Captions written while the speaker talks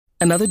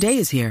Another day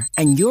is here,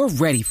 and you're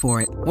ready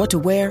for it. What to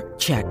wear?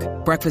 Check.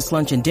 Breakfast,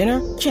 lunch, and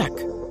dinner? Check.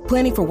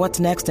 Planning for what's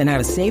next and how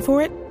to save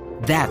for it?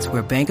 That's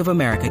where Bank of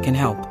America can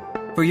help.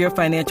 For your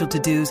financial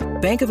to-dos,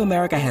 Bank of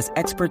America has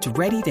experts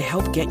ready to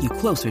help get you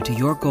closer to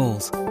your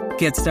goals.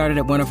 Get started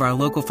at one of our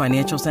local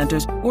financial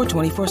centers or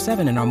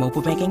 24/7 in our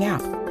mobile banking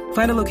app.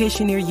 Find a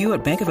location near you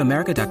at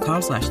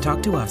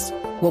bankofamerica.com/talktous.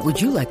 What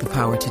would you like the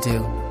power to do?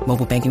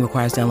 Mobile banking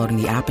requires downloading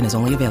the app and is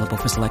only available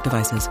for select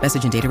devices.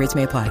 Message and data rates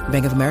may apply.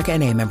 Bank of America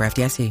NA, member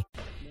FDIC.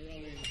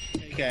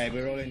 Okay,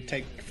 we're all in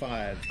take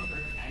 5.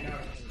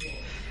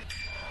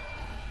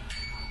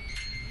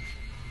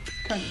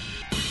 Come.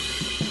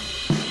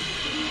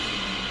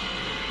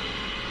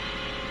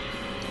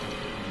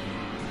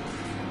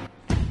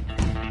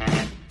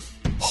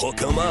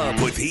 Hook 'em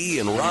up with E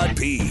and Rod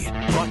P.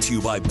 Brought to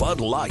you by Bud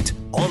Light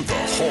on the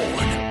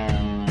Horn.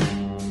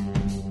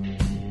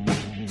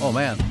 Oh,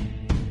 man.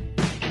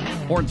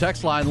 Horn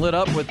text line lit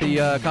up with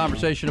the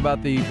conversation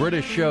about the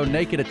British show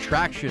Naked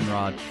Attraction,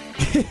 Rod.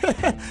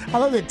 I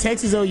love that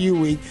Texas OU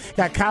week.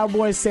 Got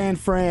Cowboys San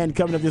Fran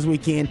coming up this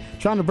weekend,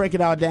 trying to break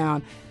it all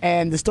down.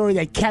 And the story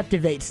that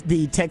captivates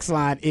the text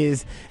line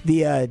is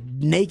the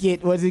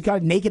Naked, what is it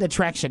called? Naked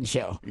Attraction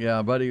show.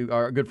 Yeah, buddy,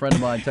 our good friend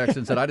of mine texted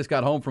and said, I just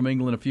got home from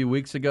England a few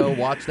weeks ago.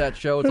 Watched that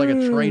show. It's like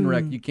a train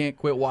wreck. You can't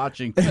quit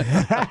watching.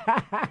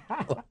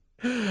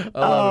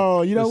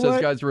 Oh, you know what? It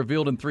says, guys,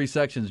 revealed in 3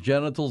 sections: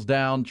 genitals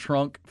down,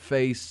 trunk,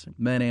 face,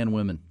 men and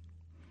women.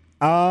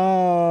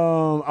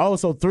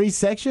 So 3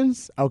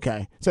 sections?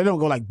 Okay. So they don't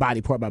go like body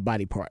part by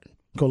body part.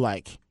 Go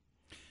like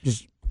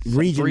just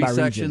region by region.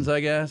 3 sections, I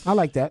guess. I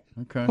like that.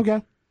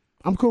 Okay.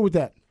 I'm cool with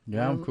that.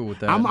 Yeah, I'm cool with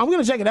that. I'm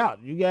going to check it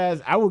out. You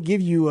guys, I will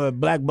give you a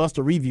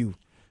Blackbuster review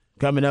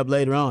coming up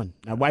later on.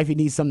 My wifey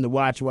needs something to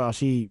watch while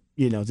she,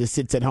 just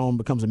sits at home,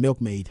 becomes a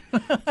milkmaid.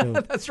 So,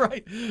 That's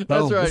right. Boom.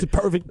 That's right. It's a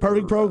perfect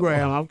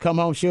program. I'll come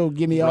home. She'll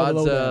give me all the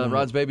lowdown.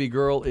 Rod's baby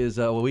girl is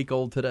a week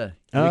old today.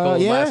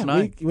 Last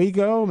night. Week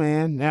old,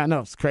 man. Yeah,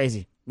 no, it's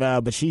crazy.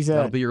 But she's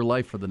that'll be your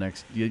life for the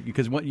next,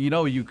 because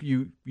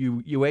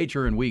you age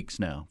her in weeks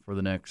now for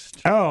the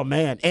next. Oh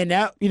man, and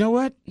now you know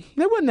what? It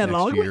wasn't that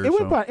long.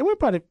 It went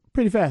by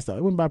pretty fast though.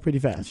 It went by pretty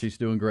fast. And she's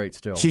doing great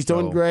still. She's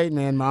doing great,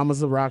 man.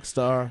 Mama's a rock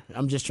star.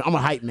 I'm a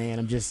hype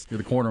man. You're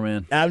the corner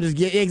man. I'm just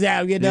getting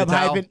up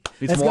hyping.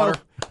 Let's go.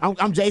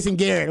 I'm Jason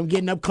Garrett. I'm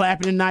getting up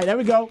clapping tonight. There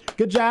we go.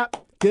 Good job.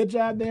 Good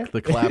job there.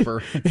 The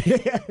clapper.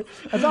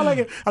 That's all I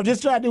can. I'm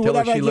just trying to do whatever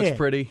I can. Tell her she looks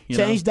pretty.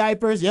 Change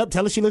diapers. Yep.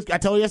 Tell her she looks. I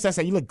told her yesterday. I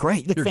said, you look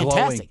great. You look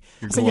fantastic.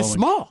 I said, you're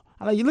small.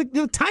 I like you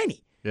look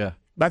tiny. Yeah.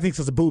 But I think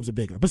because the boobs are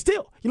bigger. But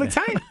still, you look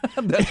tiny.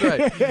 That's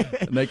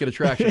right. Naked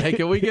Attraction. Hey,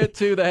 can we get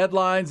to the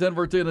headlines? Then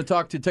we're going to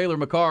talk to Taylor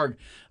McHargue,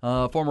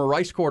 former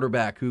Rice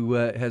quarterback, who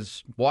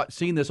has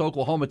seen this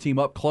Oklahoma team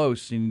up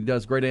close, and he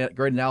does great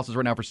analysis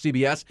right now for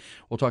CBS.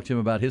 We'll talk to him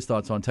about his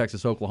thoughts on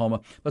Texas,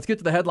 Oklahoma. Let's get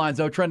to the headlines,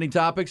 though, trending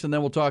topics, and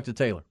then we'll talk to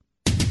Taylor.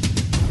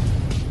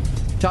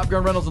 Top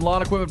Gun Rentals and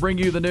Lawn Equipment bring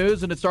you the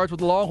news, and it starts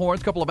with the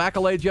Longhorns. A couple of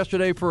accolades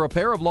yesterday for a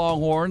pair of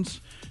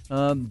Longhorns.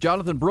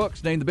 Jonathan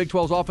Brooks named the Big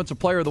 12's Offensive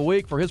Player of the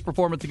Week for his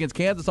performance against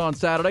Kansas on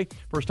Saturday.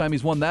 First time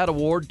he's won that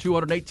award.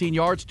 218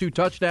 yards, 2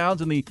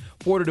 touchdowns in the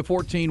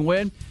 40-14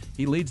 win.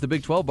 He leads the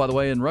Big 12, by the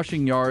way, in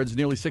rushing yards,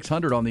 nearly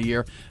 600 on the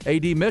year.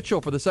 A.D.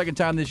 Mitchell, for the second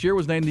time this year,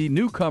 was named the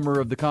newcomer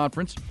of the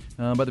conference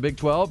by the Big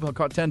 12.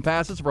 Caught 10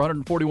 passes for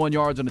 141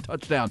 yards and a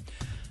touchdown.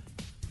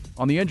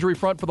 On the injury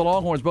front for the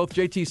Longhorns, both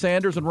J.T.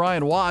 Sanders and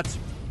Ryan Watts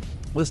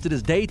listed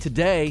as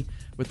day-to-day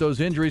with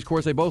those injuries. Of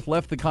course, they both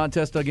left the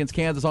contest against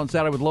Kansas on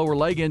Saturday with lower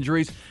leg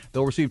injuries.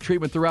 They'll receive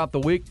treatment throughout the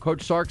week.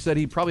 Coach Sark said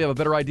he'd probably have a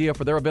better idea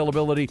for their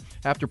availability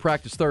after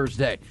practice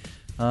Thursday.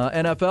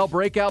 NFL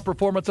breakout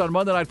performance on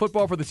Monday Night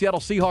Football for the Seattle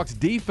Seahawks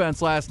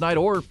defense last night,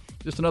 or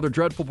just another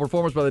dreadful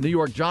performance by the New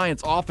York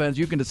Giants offense.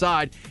 You can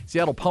decide.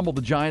 Seattle pummeled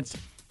the Giants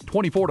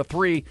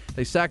 24-3.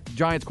 They sacked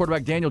Giants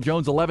quarterback Daniel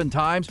Jones 11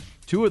 times.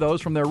 2 of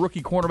those from their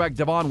rookie cornerback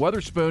Devon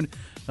Witherspoon.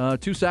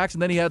 2 sacks,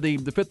 and then he had the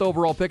 5th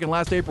overall pick in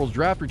last April's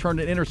draft, returned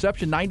an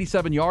interception,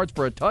 97 yards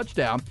for a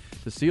touchdown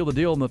to seal the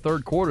deal in the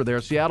third quarter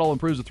there. Seattle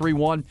improves to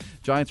 3-1.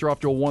 Giants are off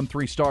to a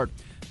 1-3 start.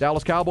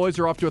 Dallas Cowboys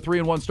are off to a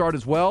 3-1 start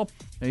as well.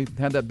 They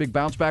had that big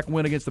bounce-back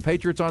win against the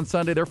Patriots on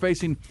Sunday. They're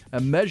facing a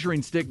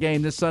measuring stick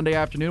game this Sunday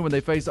afternoon when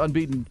they face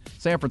unbeaten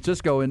San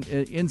Francisco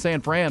in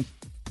San Fran.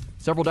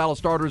 Several Dallas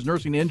starters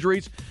nursing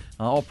injuries.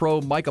 All-Pro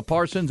Micah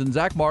Parsons and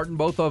Zach Martin,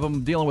 both of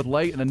them dealing with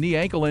late and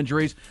knee-ankle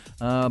injuries.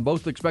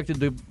 Both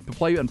expected to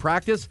play in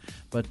practice,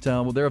 but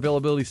their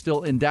availability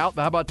still in doubt.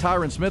 How about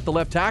Tyron Smith, the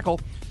left tackle?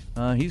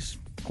 He's,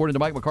 according to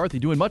Mike McCarthy,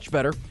 doing much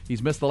better.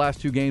 He's missed the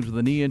last 2 games with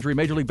a knee injury.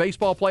 Major League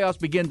Baseball playoffs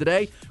begin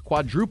today.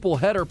 Quadruple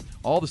header.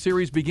 All the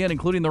series begin,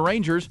 including the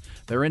Rangers.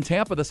 They're in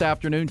Tampa this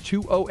afternoon.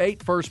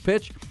 2:08 first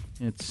pitch.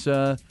 It's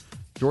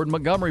Jordan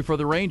Montgomery for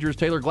the Rangers.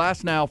 Taylor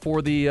Glasnow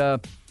for the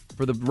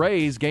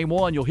Rays. Game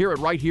 1, you'll hear it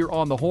right here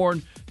on the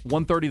Horn.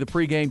 1:30 the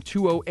pregame,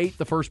 2:08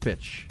 the first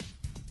pitch.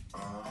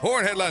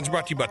 Horn Headlines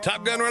brought to you by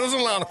Top Gun Rentals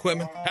and Lawn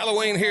Equipment.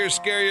 Halloween here is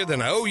scarier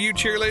than an OU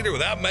cheerleader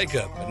without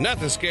makeup, but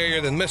nothing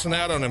scarier than missing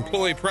out on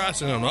employee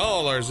pricing on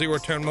all our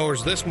zero-turn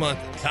mowers this month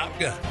at Top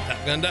Gun.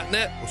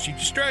 TopGun.net will shoot you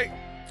straight.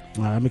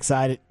 I'm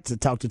excited to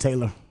talk to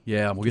Taylor.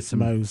 Yeah, we'll get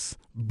some. Who's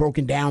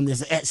broken down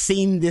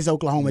seen this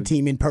Oklahoma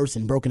team in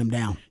person, broken them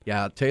down.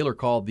 Yeah, Taylor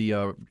called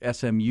the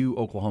SMU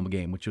Oklahoma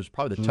game, which was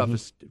probably the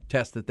toughest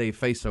test that they've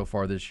faced so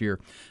far this year.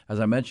 As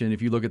I mentioned,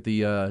 if you look at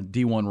the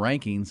D1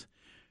 rankings,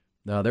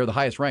 they're the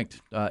highest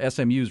ranked.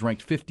 SMU's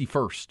ranked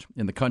 51st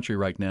in the country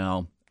right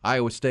now.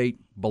 Iowa State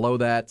below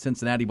that,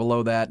 Cincinnati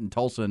below that, and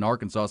Tulsa and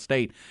Arkansas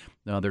State.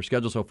 Their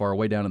schedule so far are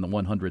way down in the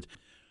 100s.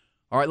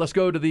 All right, let's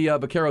go to the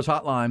Vaqueros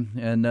hotline,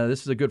 and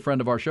this is a good friend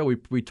of our show.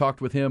 We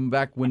talked with him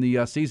back when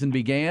the season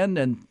began,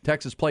 and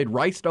Texas played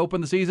Rice to open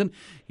the season.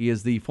 He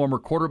is the former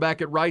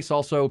quarterback at Rice,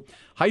 also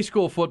high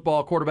school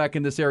football quarterback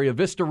in this area.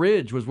 Vista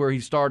Ridge was where he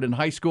started in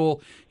high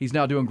school. He's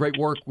now doing great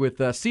work with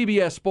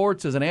CBS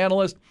Sports as an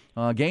analyst,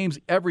 games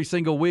every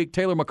single week.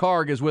 Taylor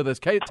McHargue is with us.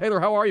 Taylor,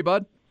 how are you,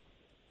 bud?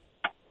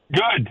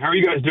 Good. How are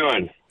you guys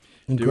doing?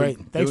 Great.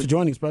 Thanks for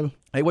joining us, brother.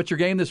 Hey, what's your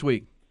game this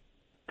week?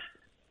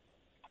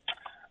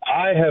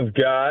 I have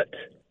got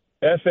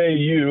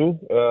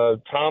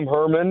FAU, Tom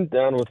Herman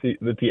down with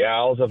the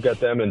Owls. I've got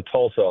them in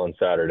Tulsa on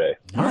Saturday.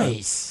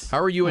 Nice. How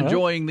are you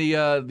enjoying the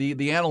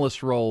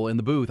analyst role in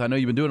the booth? I know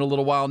you've been doing it a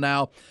little while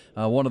now.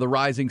 One of the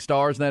rising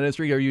stars in that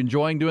industry. Are you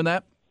enjoying doing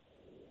that?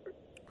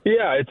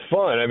 Yeah, it's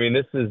fun. I mean,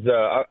 this is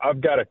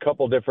I've got a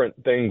couple different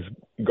things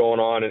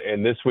going on,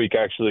 and this week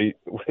actually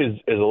is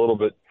a little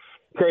bit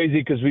crazy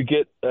because we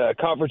get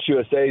Conference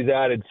USA's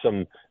added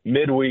some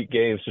midweek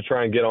games to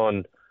try and get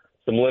on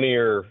some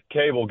linear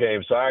cable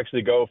games. So I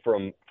actually go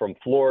from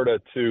Florida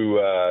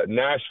to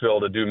Nashville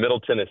to do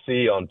Middle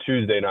Tennessee on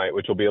Tuesday night,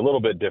 which will be a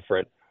little bit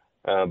different.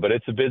 But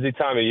it's a busy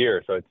time of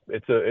year, so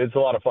it's a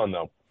lot of fun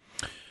though.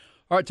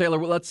 All right,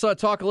 Taylor, let's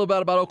talk a little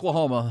bit about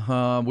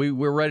Oklahoma.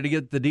 We're ready to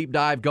get the deep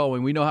dive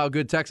going. We know how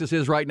good Texas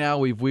is right now.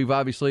 We've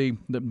obviously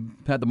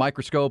had the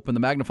microscope and the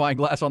magnifying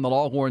glass on the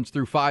Longhorns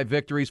through 5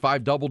 victories,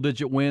 5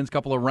 double-digit wins, a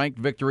couple of ranked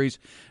victories.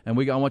 And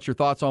I want your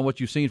thoughts on what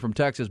you've seen from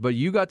Texas. But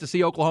you got to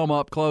see Oklahoma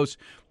up close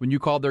when you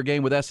called their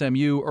game with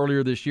SMU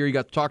earlier this year. You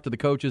got to talk to the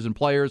coaches and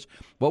players.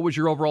 What was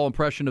your overall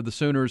impression of the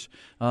Sooners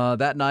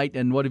that night,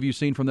 and what have you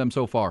seen from them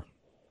so far?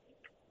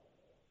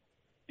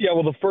 Yeah,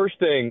 well, the first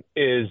thing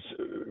is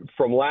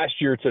from last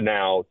year to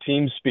now,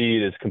 team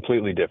speed is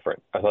completely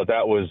different. I thought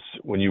that was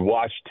when you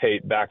watch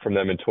tape back from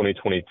them in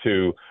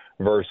 2022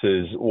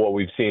 versus what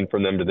we've seen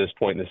from them to this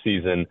point in the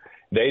season.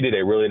 They did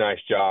a really nice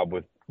job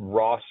with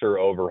roster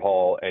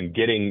overhaul and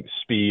getting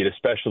speed,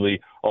 especially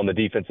on the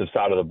defensive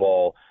side of the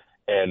ball.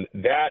 And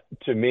that,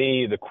 to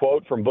me, the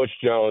quote from Butch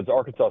Jones,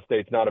 Arkansas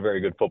State's not a very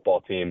good football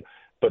team,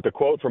 but the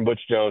quote from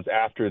Butch Jones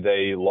after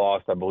they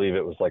lost, I believe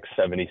it was like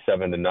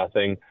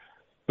 77-0,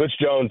 Butch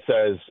Jones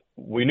says,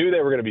 we knew they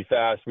were going to be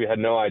fast. We had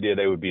no idea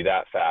they would be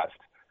that fast.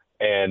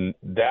 And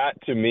that,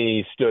 to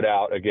me, stood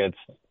out against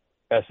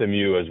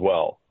SMU as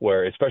well,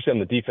 where especially on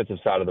the defensive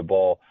side of the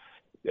ball,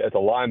 at the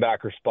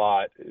linebacker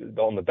spot,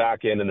 on the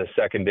back end in the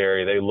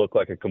secondary, they look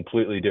like a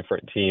completely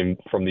different team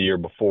from the year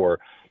before.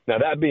 Now,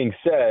 that being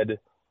said,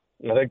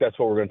 I think that's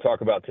what we're going to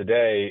talk about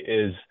today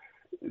is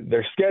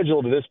their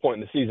schedule to this point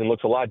in the season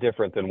looks a lot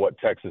different than what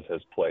Texas has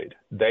played.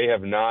 They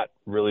have not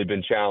really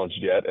been challenged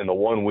yet, and the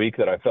one week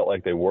that I felt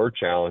like they were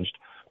challenged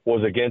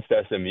was against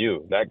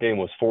SMU. That game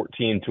was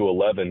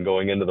 14-11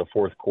 going into the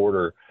fourth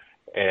quarter,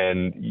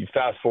 and you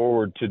fast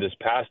forward to this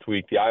past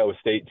week, the Iowa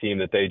State team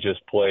that they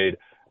just played,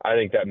 I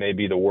think that may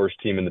be the worst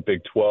team in the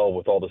Big 12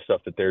 with all the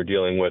stuff that they're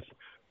dealing with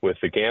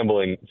the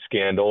gambling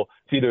scandal.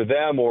 It's either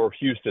them or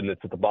Houston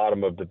that's at the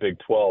bottom of the Big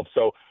 12.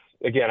 So,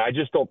 again, I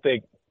just don't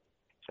think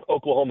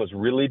Oklahoma's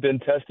really been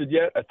tested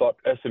yet. I thought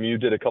SMU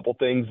did a couple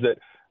things that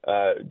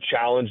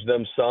challenged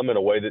them some in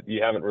a way that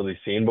you haven't really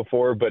seen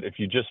before. But if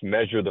you just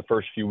measure the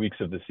first few weeks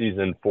of the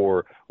season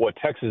for what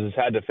Texas has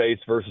had to face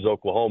versus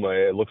Oklahoma,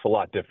 it looks a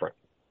lot different.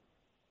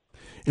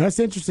 You know, it's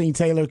interesting,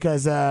 Taylor,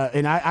 because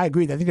and I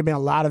agree. I think there have been a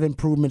lot of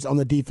improvements on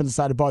the defensive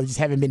side of the ball that just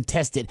haven't been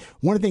tested.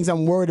 One of the things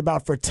I'm worried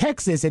about for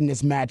Texas in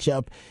this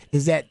matchup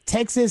is that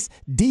Texas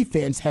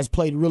defense has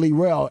played really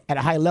well at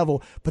a high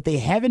level, but they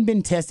haven't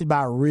been tested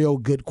by a real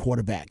good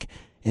quarterback.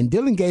 And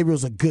Dillon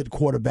Gabriel's a good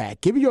quarterback.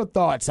 Give me your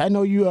thoughts. I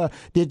know you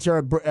did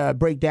your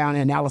breakdown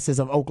and analysis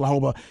of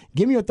Oklahoma.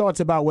 Give me your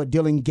thoughts about what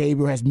Dillon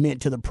Gabriel has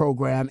meant to the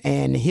program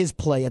and his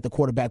play at the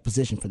quarterback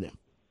position for them.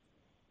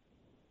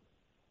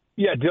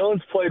 Yeah,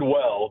 Dillon's played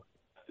well.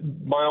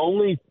 My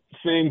only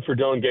thing for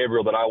Dillon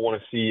Gabriel that I want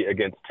to see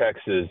against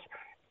Texas,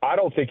 I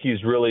don't think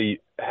he's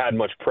really had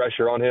much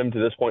pressure on him to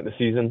this point in the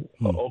season.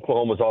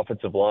 Oklahoma's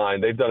offensive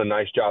line, they've done a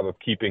nice job of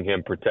keeping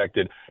him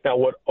protected. Now,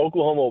 what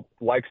Oklahoma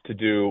likes to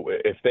do,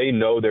 if they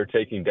know they're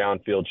taking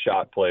downfield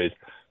shot plays,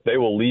 they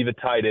will leave a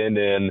tight end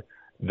in.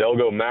 They'll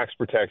go max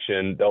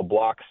protection, they'll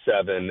block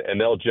 7,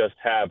 and they'll just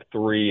have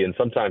 3 and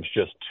sometimes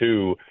just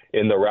 2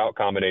 in the route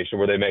combination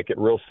where they make it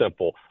real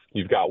simple.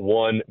 You've got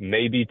 1,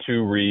 maybe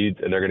 2 reads,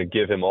 and they're going to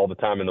give him all the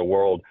time in the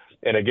world.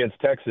 And against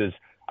Texas,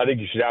 I think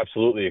you should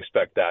absolutely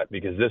expect that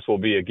because this will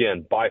be,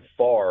 again, by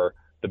far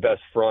the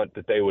best front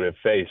that they would have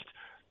faced.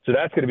 So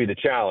that's going to be the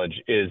challenge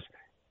is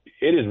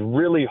it is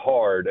really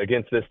hard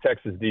against this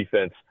Texas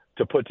defense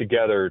to put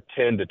together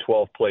 10 to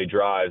 12 play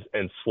drives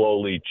and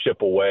slowly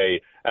chip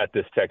away at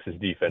this Texas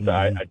defense.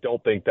 I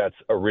don't think that's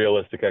a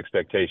realistic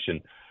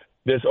expectation.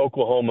 This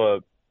Oklahoma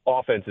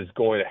offense is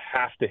going to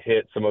have to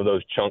hit some of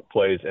those chunk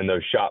plays and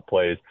those shot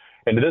plays.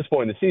 And to this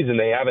point in the season,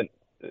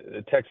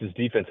 the Texas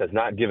defense has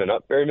not given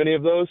up very many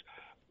of those.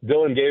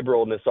 Dillon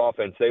Gabriel in this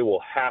offense, they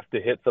will have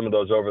to hit some of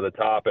those over the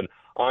top. And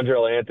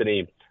Andrel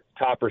Anthony,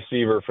 top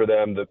receiver for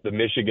them, the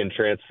Michigan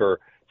transfer,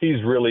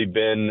 he's really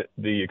been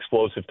the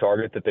explosive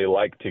target that they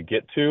like to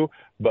get to.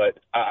 But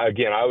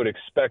again, I would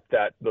expect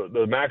that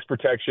the max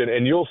protection,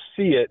 and you'll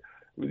see it,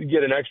 you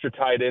get an extra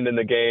tight end in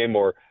the game,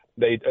 or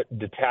they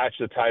detach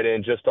the tight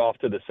end just off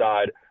to the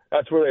side.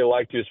 That's where they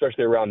like to,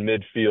 especially around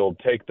midfield,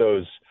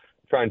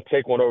 try and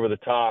take one over the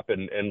top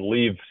and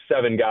leave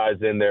 7 guys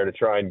in there to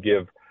try and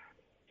give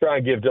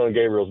Dillon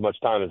Gabriel as much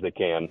time as they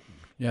can.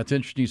 Yeah, it's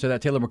interesting you said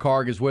that. Taylor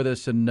McCarg is with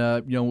us, and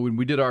when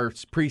we did our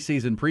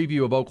preseason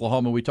preview of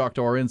Oklahoma, we talked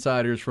to our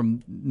insiders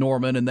from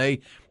Norman, and they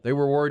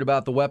were worried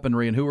about the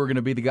weaponry and who were going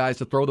to be the guys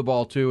to throw the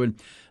ball to.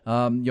 And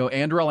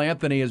Andrel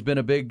Anthony has been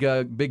a big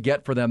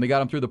get for them. They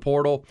got him through the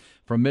portal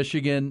from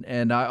Michigan,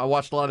 and I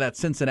watched a lot of that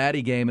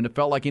Cincinnati game, and it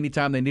felt like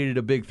anytime they needed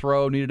a big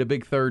throw, needed a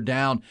big third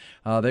down,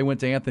 they went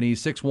to Anthony.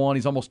 He's 6'1",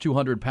 he's almost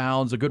 200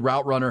 pounds, a good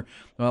route runner.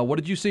 What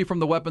did you see from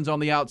the weapons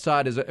on the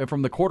outside?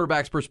 From the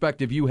quarterback's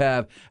perspective you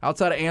have,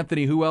 outside of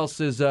Anthony, who else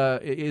is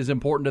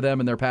important to them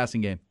in their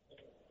passing game?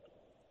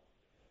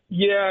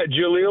 Yeah,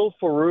 Jalil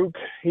Farouk,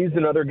 he's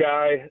another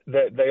guy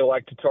that they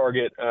like to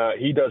target.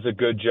 He does a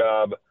good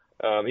job.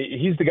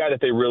 He's the guy that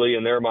they really,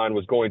 in their mind,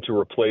 was going to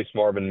replace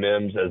Marvin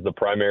Mims as the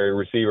primary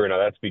receiver. Now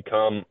that's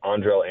become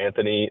Andrel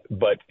Anthony,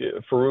 but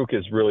Farouk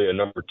is really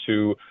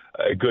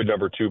a good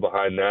number two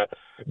behind that.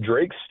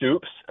 Drake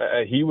Stoops,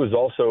 he was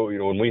also,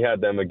 when we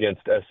had them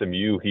against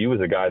SMU, he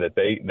was a guy that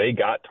they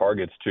got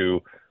targets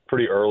to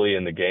pretty early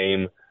in the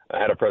game,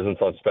 had a presence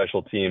on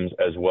special teams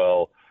as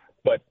well.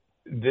 But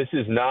this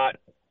is not,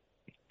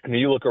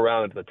 you look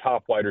around at the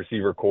top wide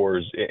receiver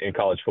cores in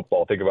college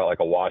football, think about like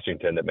a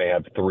Washington that may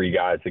have 3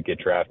 guys that get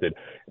drafted.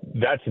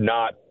 That's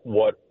not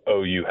what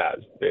OU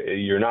has.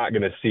 You're not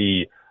going to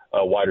see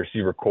a wide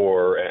receiver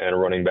core and a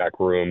running back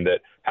room that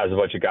has a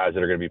bunch of guys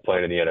that are going to be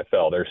playing in the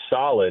NFL. They're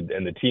solid,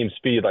 and the team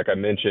speed, like I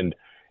mentioned,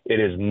 it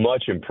is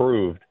much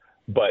improved,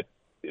 but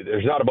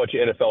there's not a bunch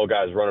of NFL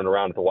guys running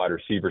around at the wide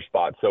receiver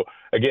spot. So,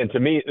 again, to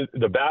me,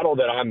 the battle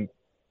that I'm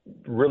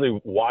really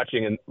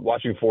watching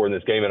for in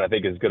this game, and I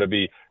think is going to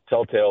be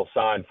telltale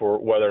sign for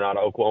whether or not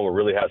Oklahoma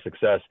really has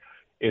success,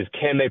 is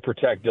can they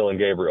protect Dillon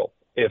Gabriel?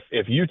 If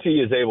UT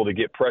is able to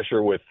get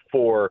pressure with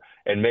 4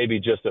 and maybe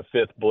just a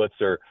 5th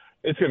blitzer,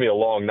 it's going to be a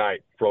long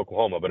night for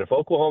Oklahoma. But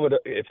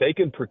if they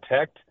can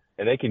protect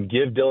and they can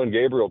give Dillon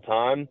Gabriel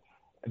time,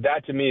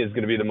 that to me is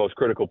going to be the most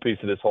critical piece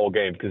of this whole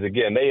game. Because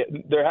again,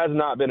 there has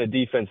not been a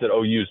defense that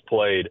OU's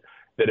played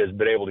that has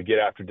been able to get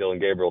after Dillon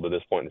Gabriel to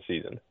this point in the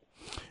season.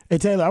 Hey,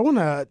 Taylor, I want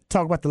to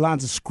talk about the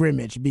lines of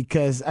scrimmage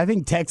because I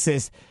think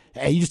Texas,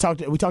 we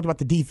talked about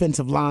the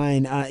defensive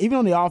line. Even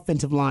on the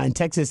offensive line,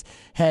 Texas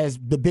has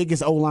the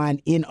biggest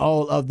O-line in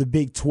all of the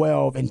Big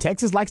 12, and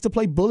Texas likes to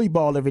play bully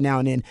ball every now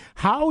and then.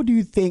 How do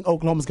you think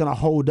Oklahoma's going to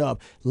hold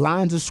up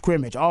lines of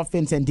scrimmage,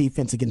 offense and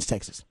defense against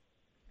Texas?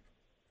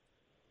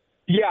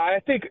 Yeah, I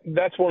think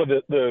that's one of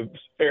the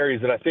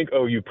areas that I think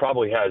OU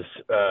probably has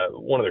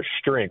one of their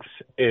strengths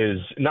is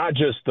not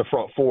just the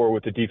front 4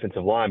 with the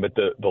defensive line, but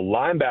the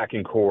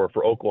linebacking core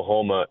for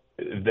Oklahoma.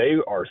 They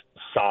are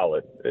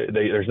solid.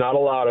 There's not a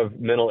lot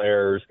of mental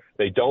errors.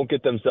 They don't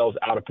get themselves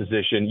out of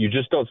position. You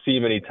just don't see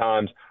many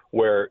times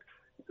where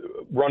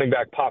running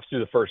back pops through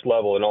the first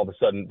level and all of a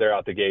sudden they're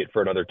out the gate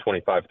for another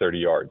 25, 30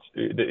 yards.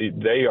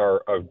 They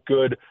are a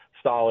good,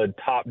 solid,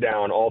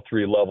 top-down, all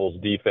 3 levels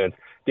defense.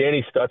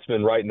 Danny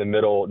Stutzman right in the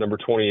middle, number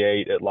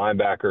 28 at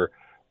linebacker,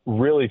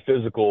 really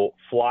physical,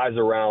 flies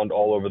around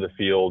all over the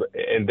field.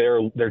 And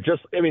they're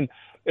just,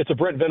 it's a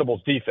Brent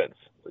Venables defense.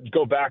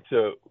 Go back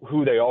to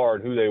who they are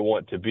and who they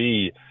want to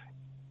be.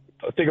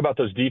 Think about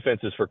those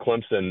defenses for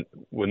Clemson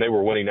when they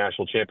were winning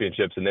national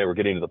championships and they were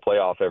getting to the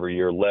playoff every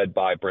year, led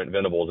by Brent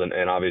Venables.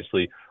 And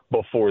obviously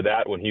before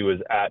that, when he was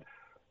at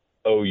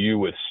OU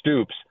with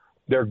Stoops,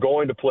 they're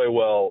going to play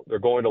well. They're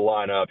going to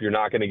line up. You're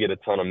not going to get a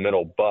ton of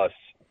mental busts.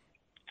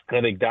 And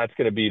I think that's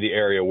going to be the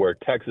area where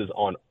Texas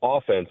on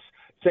offense,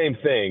 same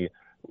thing.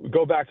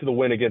 Go back to the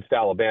win against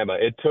Alabama.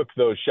 It took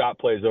those shot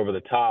plays over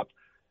the top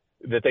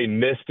that they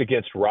missed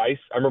against Rice.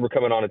 I remember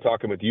coming on and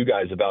talking with you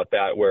guys about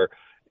that, where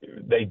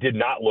they did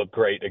not look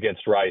great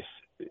against Rice.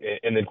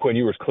 And then Quinn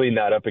Ewers cleaned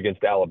that up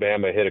against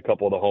Alabama, hit a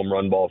couple of the home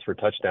run balls for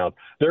touchdowns.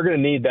 They're going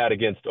to need that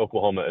against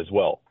Oklahoma as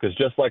well. Because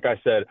just like I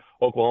said,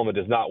 Oklahoma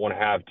does not want to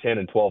have 10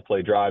 and 12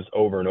 play drives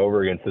over and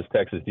over against this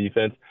Texas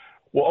defense.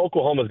 Well,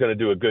 Oklahoma is going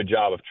to do a good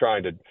job of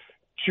trying to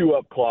chew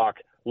up clock,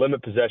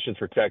 limit possessions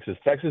for Texas.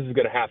 Texas is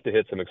going to have to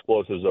hit some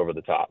explosives over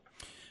the top.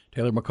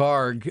 Taylor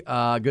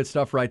McCarg, good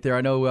stuff right there.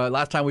 I know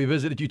last time we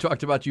visited, you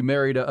talked about you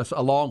married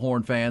a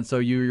Longhorn fan, so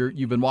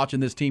you've been watching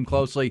this team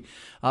closely.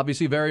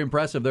 Obviously, very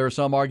impressive. There are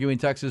some arguing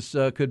Texas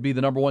could be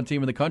the number one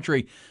team in the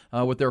country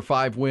with their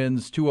 5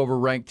 wins, 2 over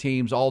ranked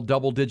teams, all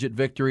double-digit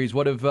victories.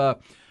 What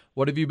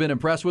have you been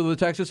impressed with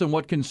Texas, and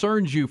what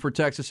concerns you for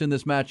Texas in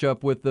this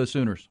matchup with the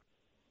Sooners?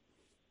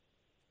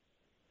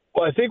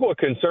 Well, I think what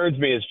concerns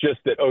me is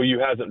just that OU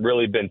hasn't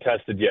really been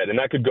tested yet, and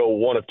that could go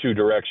one of 2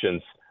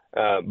 directions.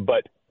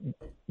 But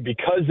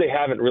because they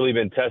haven't really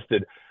been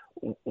tested,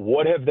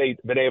 what have they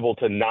been able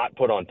to not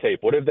put on tape?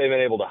 What have they been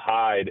able to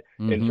hide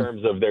in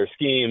terms of their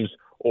schemes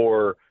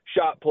or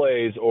shot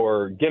plays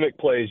or gimmick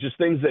plays, just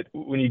things that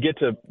when you get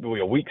to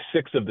week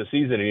 6 of the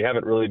season and you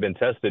haven't really been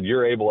tested,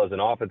 you're able as an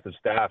offensive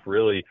staff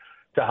really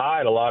to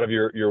hide a lot of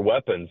your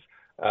weapons.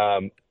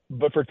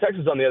 But for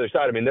Texas on the other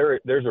side, I mean,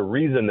 there's a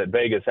reason that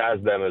Vegas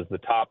has them as the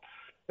top.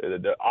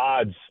 The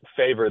odds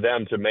favor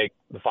them to make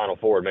the Final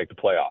Four and make the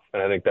playoff.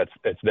 And I think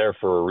it's there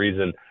for a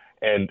reason.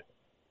 And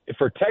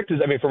for Texas,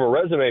 I mean, from a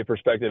resume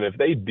perspective, if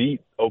they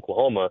beat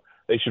Oklahoma,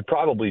 they should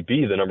probably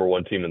be the number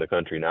 1 team in the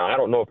country. Now, I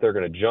don't know if they're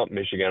going to jump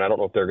Michigan. I don't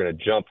know if they're going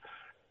to jump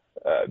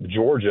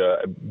Georgia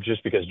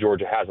just because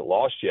Georgia hasn't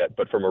lost yet.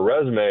 But from a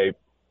resume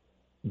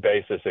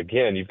basis,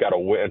 again, you've got a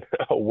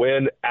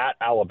win at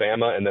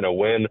Alabama and then a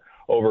win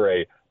over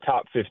a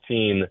top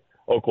 15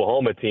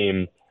 Oklahoma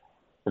team.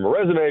 From a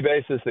resume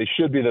basis, they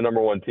should be the number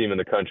 1 team in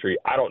the country.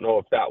 I don't know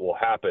if that will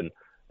happen,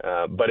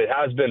 but it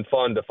has been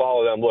fun to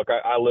follow them. Look,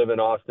 I live in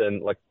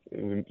Austin. Like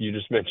you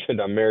just mentioned,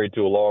 I'm married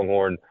to a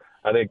Longhorn.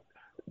 I think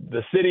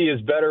the city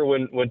is better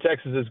when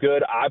Texas is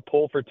good. I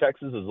pull for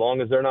Texas as long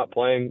as they're not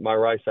playing my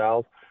Rice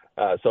Owls.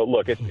 So,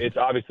 look, it's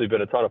obviously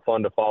been a ton of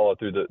fun to follow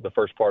through the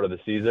first part of the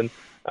season.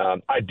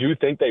 I do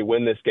think they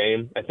win this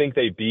game. I think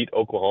they beat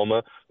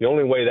Oklahoma. The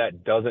only way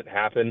that doesn't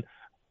happen,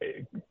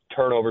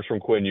 turnovers from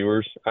Quinn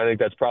Ewers. I think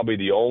that's probably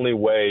the only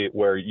way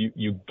where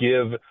you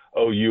give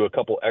OU a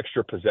couple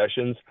extra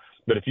possessions.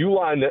 But if you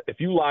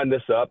line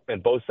this up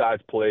and both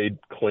sides played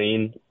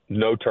clean,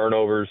 no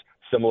turnovers,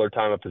 similar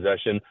time of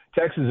possession,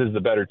 Texas is the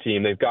better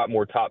team. They've got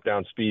more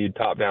top-down speed,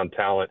 top-down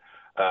talent.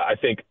 I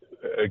think,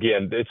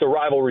 again, it's a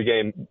rivalry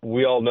game.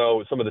 We all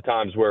know some of the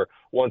times where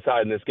one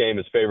side in this game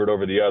is favored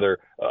over the other.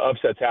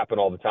 Upsets happen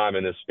all the time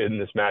in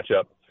this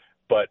matchup.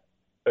 But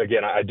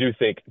again, I do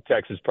think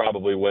Texas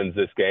probably wins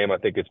this game. I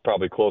think it's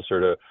probably closer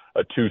to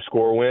a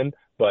 2-score win.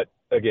 But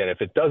again,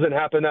 if it doesn't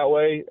happen that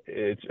way,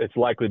 it's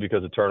likely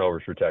because of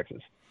turnovers for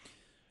Texas.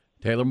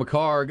 Taylor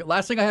McCarg.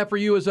 Last thing I have for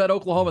you is that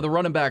Oklahoma, the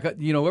running back.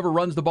 Whoever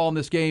runs the ball in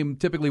this game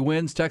typically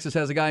wins. Texas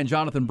has a guy in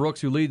Jonathan Brooks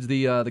who leads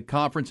the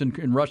conference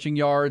in rushing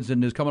yards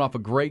and is coming off a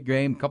great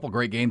game, a couple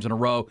great games in a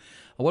row.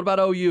 What about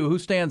OU? Who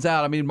stands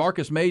out? I mean,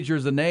 Marcus Major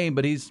is the name,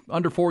 but he's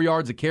under 4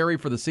 yards a carry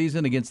for the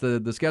season against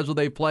the schedule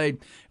they've played.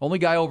 Only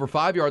guy over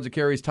 5 yards a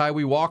carry is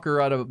Tyree Walker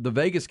out of the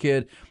Vegas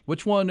kid.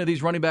 Which one of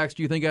these running backs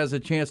do you think has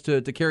a chance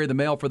to carry the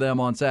mail for them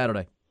on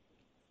Saturday?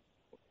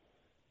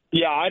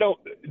 Yeah, I don't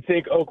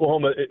think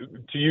Oklahoma,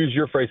 to use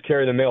your phrase,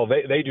 carry the mail.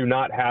 They do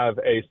not have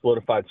a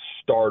solidified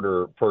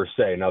starter per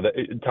se. Now,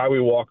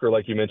 Tyree Walker,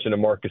 like you mentioned,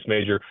 and Marcus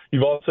Major.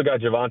 You've also got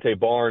Javante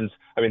Barnes.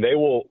 I mean, they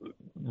will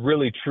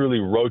really, truly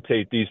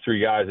rotate these 3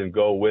 guys and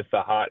go with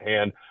the hot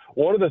hand.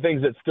 One of the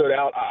things that stood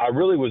out, I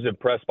really was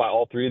impressed by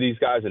all 3 of these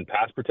guys in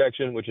pass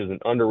protection, which is an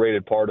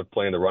underrated part of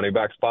playing the running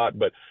back spot,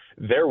 but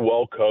they're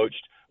well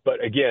coached.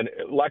 But again,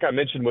 like I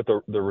mentioned with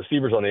the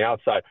receivers on the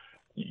outside,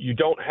 you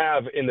don't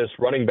have in this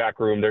running back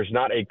room, there's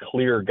not a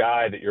clear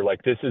guy that you're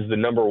like, this is the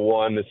number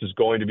 1, this is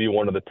going to be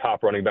one of the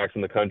top running backs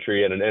in the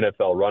country and an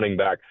NFL running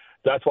back.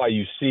 That's why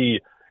you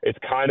see it's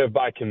kind of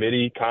by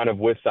committee, kind of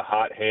with the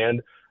hot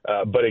hand.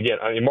 But again,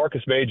 I mean,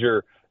 Marcus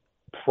Major,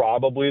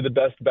 probably the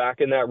best back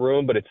in that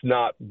room, but it's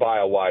not by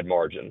a wide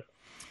margin.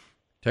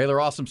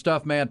 Taylor, awesome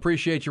stuff, man.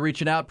 Appreciate you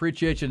reaching out.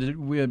 Appreciate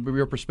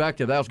your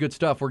perspective. That was good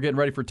stuff. We're getting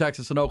ready for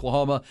Texas and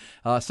Oklahoma.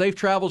 Safe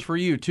travels for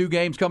you. 2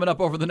 games coming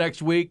up over the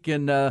next week,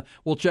 and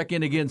we'll check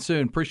in again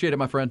soon. Appreciate it,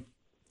 my friend.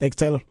 Thanks,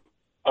 Taylor.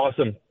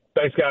 Awesome.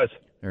 Thanks, guys.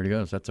 There he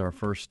goes. That's our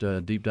first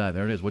deep dive.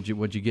 There it is.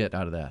 What'd you get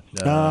out of that?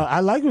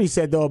 I like what he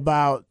said, though,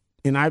 about,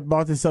 and I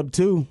brought this up,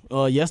 too,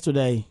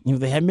 yesterday.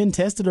 They haven't been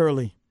tested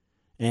early,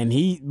 and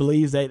he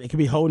believes that it could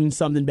be holding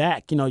something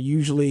back.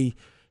 Usually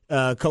 –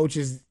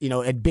 coaches,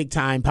 at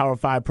big-time Power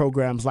 5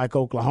 programs like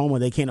Oklahoma,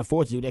 they can't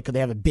afford to do that because they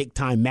have a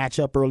big-time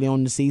matchup early on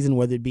in the season,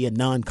 whether it be a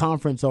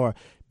non-conference or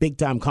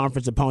big-time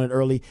conference opponent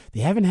early. They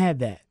haven't had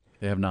that.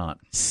 They have not.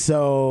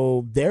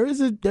 So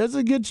there's a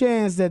good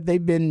chance that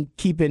they've been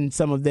keeping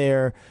some of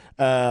their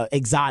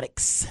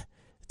exotics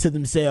to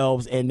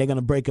themselves, and they're going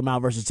to break them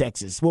out versus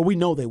Texas. Well, we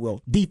know they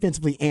will,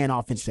 defensively and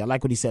offensively. I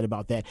like what he said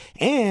about that.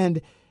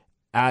 And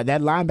that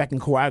linebacking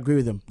core, I agree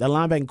with him. That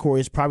linebacking core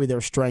is probably their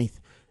strength.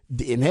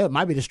 And it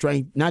might be the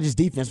strength, not just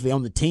defensively,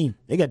 on the team.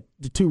 They got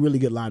 2 really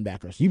good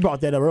linebackers. You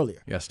brought that up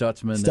earlier. Yeah,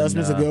 Stutzman's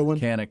a good one.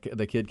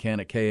 The kid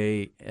Kanak,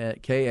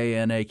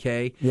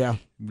 K-A-N-A-K. Yeah.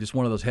 Just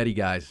one of those heady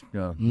guys,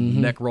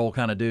 neck roll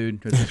kind of dude.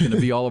 Who's going to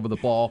be all over the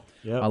ball.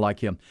 Yep. I like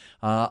him.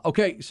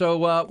 Okay,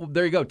 so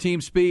there you go. Team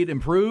speed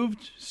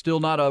improved. Still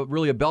not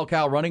really a bell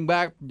cow running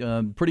back.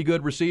 Pretty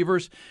good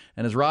receivers.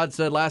 And as Rod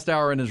said last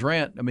hour in his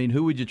rant, I mean,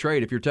 who would you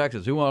trade if you're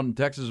Texas? Who on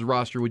Texas'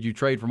 roster would you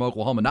trade from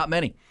Oklahoma? Not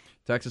many.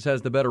 Texas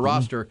has the better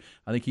roster.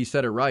 I think he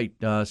said it right.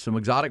 Some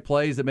exotic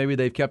plays that maybe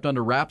they've kept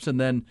under wraps, and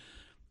then,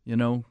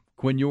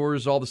 Quinn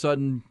Ewers all of a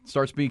sudden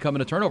starts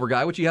becoming a turnover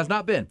guy, which he has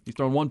not been. He's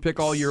thrown one pick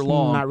all year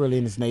long. Not really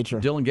in his nature.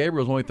 Dylan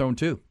Gabriel's only thrown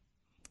 2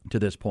 to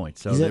this point.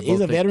 So he's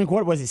a veteran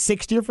quarterback. Was it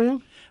 6th year for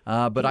him?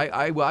 But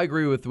I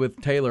agree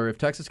with Taylor. If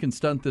Texas can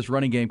stunt this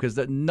running game, because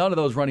none of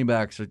those running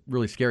backs are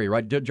really scary,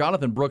 right?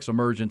 Jonathan Brooks'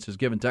 emergence has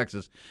given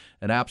Texas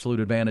an absolute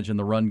advantage in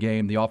the run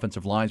game. The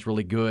offensive line's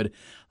really good,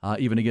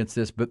 even against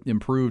this but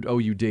improved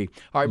OUD.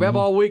 All right, we have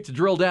all week to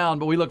drill down,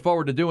 but we look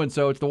forward to doing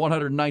so. It's the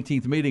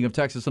 119th meeting of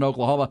Texas and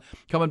Oklahoma.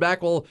 Coming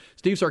back, well,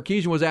 Steve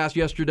Sarkisian was asked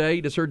yesterday,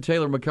 just heard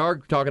Taylor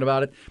McCarg talking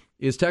about it,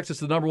 is Texas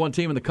the number 1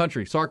 team in the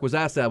country? Sark was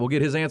asked that. We'll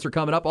get his answer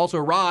coming up. Also,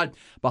 Rod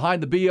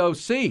behind the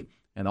BOC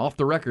and off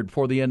the record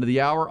before the end of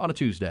the hour on a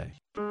Tuesday.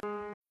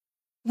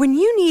 When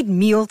you need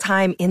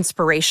mealtime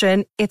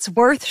inspiration, it's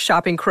worth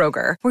shopping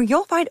Kroger, where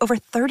you'll find over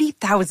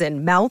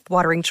 30,000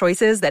 mouth-watering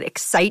choices that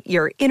excite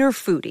your inner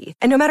foodie.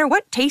 And no matter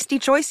what tasty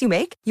choice you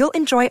make, you'll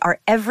enjoy our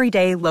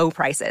everyday low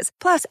prices,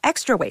 plus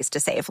extra ways to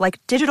save,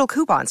 like digital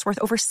coupons worth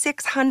over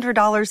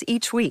 $600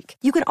 each week.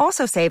 You can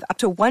also save up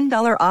to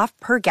 $1 off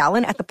per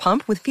gallon at the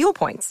pump with fuel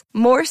points.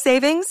 More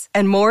savings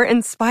and more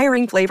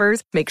inspiring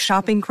flavors make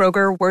shopping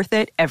Kroger worth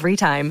it every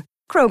time.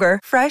 Kroger,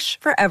 fresh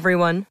for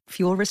everyone.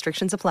 Fuel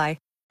restrictions apply.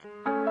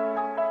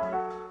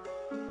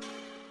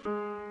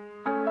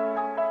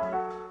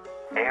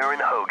 Aaron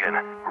Hogan,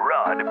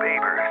 Rod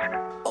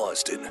Babers.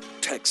 Austin,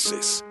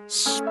 Texas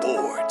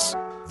Sports.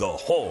 The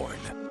Horn.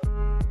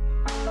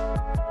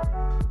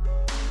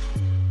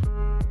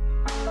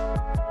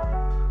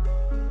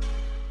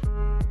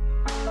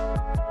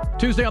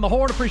 Tuesday on the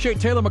Horn. Appreciate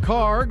Taylor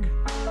McCarg.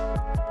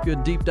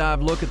 Good deep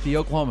dive look at the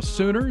Oklahoma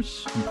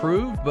Sooners.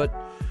 Improved, but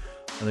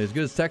are they as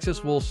good as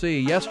Texas? We'll see.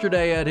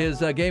 Yesterday at his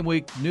Game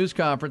Week news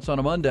conference on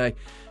a Monday,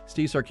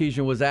 Steve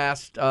Sarkisian was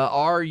asked,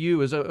 are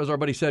you, as our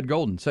buddy Ced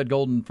Golden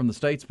from the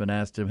Statesman,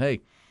 asked him,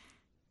 hey,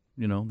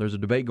 there's a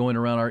debate going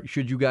around,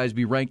 should you guys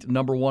be ranked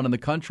number 1 in the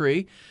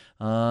country?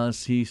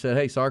 He said,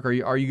 hey, Sark,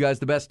 are you guys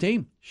the best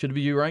team? Should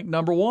be ranked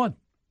number 1?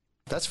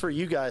 That's for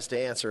you guys to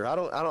answer. I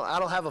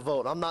don't have a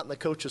vote. I'm not in the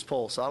coach's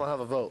poll, so I don't have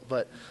a vote.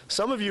 But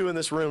some of you in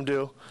this room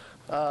do.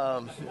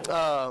 But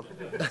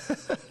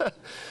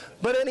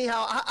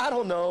anyhow, I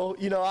don't know.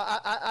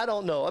 I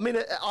don't know. I mean,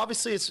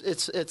 obviously,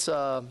 it's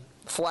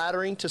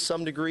flattering to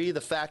some degree,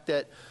 the fact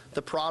that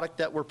the product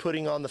that we're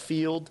putting on the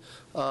field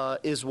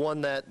is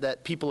one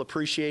that people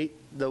appreciate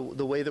the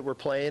way that we're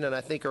playing, and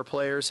I think our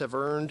players have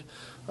earned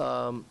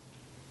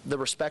the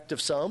respect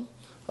of some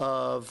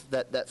of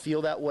that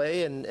feel that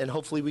way, and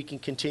hopefully we can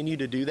continue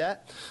to do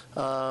that.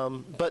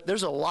 But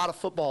there's a lot of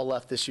football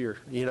left this year.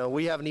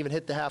 We haven't even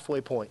hit the halfway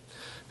point.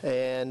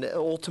 And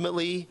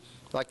ultimately,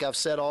 like I've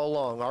said all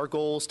along, our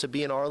goal is to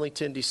be in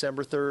Arlington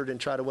December 3rd and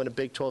try to win a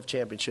Big 12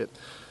 championship.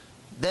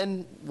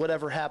 Then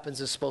whatever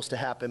happens is supposed to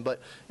happen. But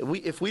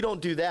if we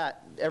don't do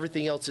that,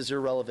 everything else is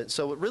irrelevant.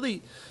 So it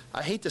really,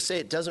 I hate to say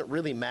it doesn't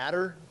really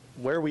matter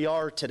where we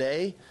are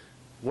today.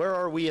 Where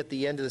are we at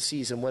the end of the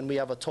season when we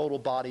have a total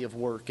body of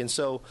work? And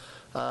so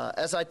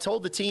as I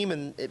told the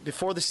team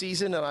before the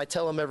season, and I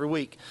tell them every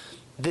week,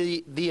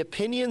 the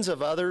opinions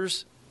of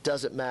others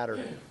doesn't matter.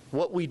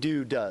 What we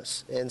do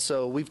does. And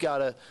so we've got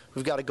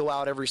to go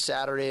out every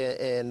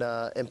Saturday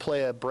and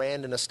play a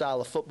brand and a style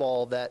of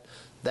football that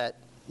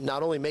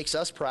not only makes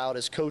us proud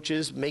as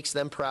coaches, makes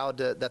them proud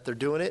that they're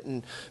doing it,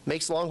 and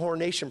makes Longhorn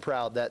Nation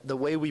proud that the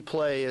way we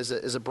play is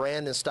a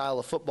brand and style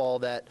of football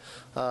that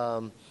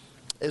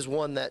is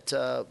one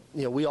that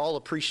we all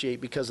appreciate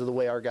because of the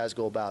way our guys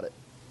go about it.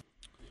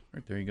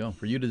 Right, there you go.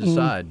 For you to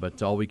decide,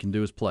 but all we can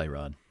do is play,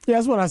 Rod. Yeah,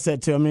 that's what I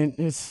said, too. I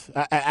mean,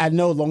 I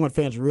know Longhorn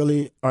fans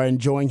really are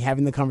enjoying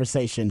having the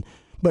conversation,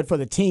 but for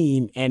the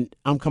team, and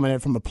I'm coming at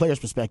it from a player's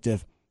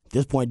perspective, at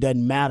this point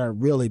doesn't matter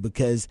really,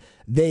 because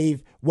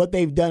what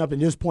they've done up to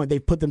this point,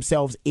 they've put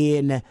themselves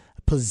in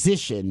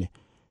position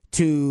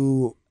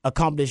to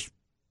accomplish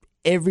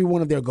every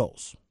one of their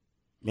goals.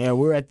 Yeah,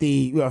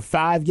 we are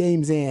 5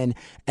 games in,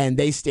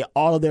 and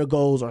all of their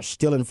goals are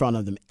still in front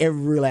of them.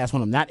 Every last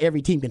one of them. Not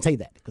every team can say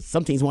that, because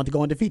some teams want to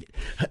go undefeated.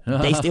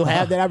 They still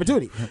have that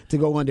opportunity to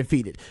go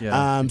undefeated.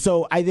 Yeah.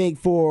 So I think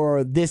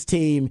for this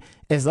team,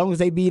 as long as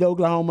they beat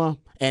Oklahoma,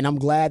 and I'm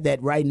glad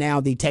that right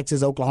now the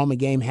Texas-Oklahoma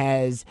game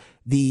has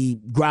the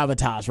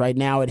gravitas. Right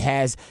now it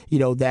has,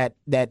 that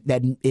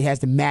it has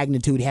the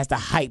magnitude, it has the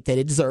hype that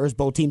it deserves.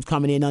 Both teams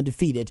coming in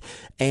undefeated,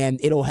 and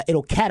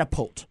it'll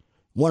catapult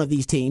one of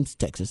these teams,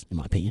 Texas, in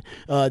my opinion,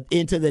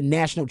 into the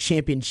national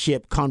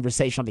championship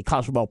conversation, the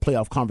college football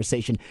playoff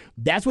conversation.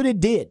 That's what it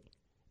did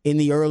in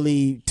the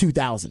early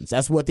 2000s.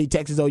 That's what the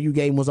Texas OU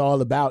game was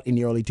all about in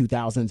the early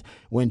 2000s,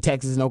 when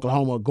Texas and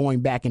Oklahoma were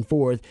going back and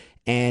forth,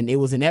 and it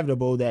was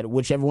inevitable that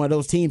whichever one of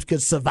those teams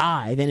could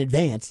survive and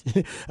advance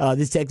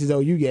this Texas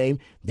OU game,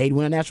 they'd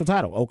win a national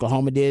title.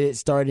 Oklahoma did it,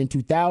 started in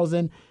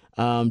 2000.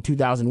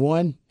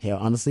 2001, hell,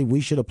 honestly, we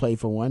should have played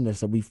for one.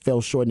 So we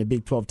fell short in the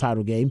Big 12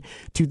 title game.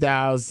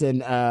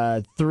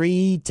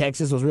 2003,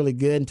 Texas was really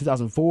good. In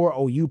 2004,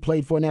 OU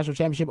played for a national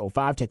championship.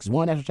 05, Texas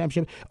won a national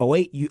championship.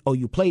 08,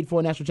 OU played for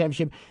a national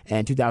championship.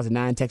 And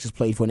 2009, Texas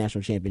played for a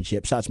national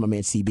championship. Shout out to my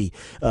man CB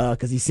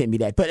because he sent me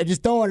that. But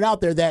just throwing it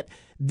out there that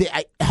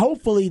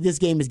hopefully this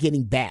game is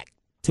getting back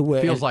to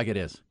where feels like it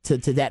is to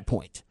that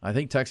point. I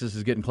think Texas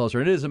is getting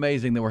closer. It is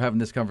amazing that we're having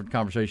this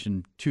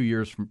conversation 2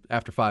 years from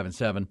after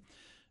 5-7.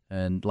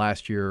 And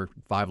last year,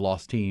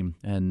 5-loss team.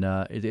 And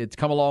it's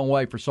come a long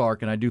way for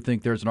Sark, and I do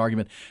think there's an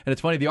argument. And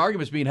it's funny, the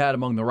argument's being had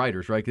among the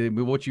writers, right?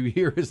 What you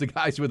hear is the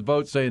guys with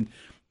votes saying,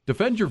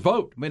 defend your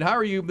vote. I mean, how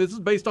are you? This is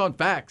based on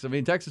facts. I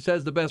mean, Texas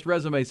has the best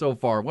resume so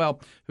far. Well,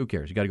 who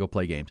cares? You got to go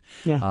play games.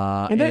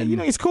 Yeah. And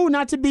it's cool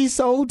not to be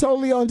so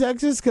totally on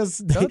Texas because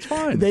that's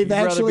fine. They've You'd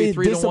actually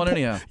rather be 3-1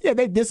 anyhow. Yeah,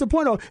 they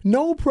disappointed.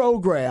 No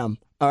program.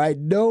 All right,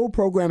 no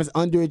program has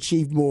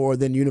underachieved more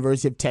than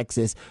University of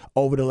Texas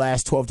over the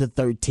last 12 to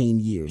 13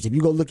 years. If you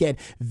go look at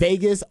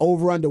Vegas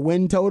over/under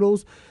win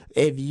totals,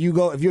 if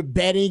you're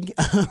betting,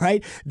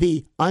 right,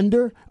 the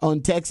under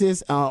on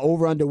Texas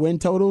over/under win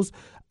totals,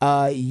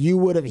 you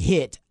would have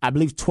hit, I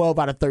believe, 12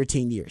 out of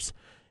 13 years,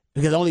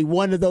 because only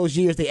one of those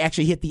years they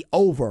actually hit the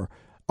over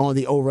on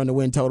the over/under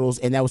win totals,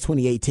 and that was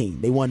 2018.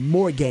 They won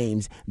more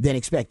games than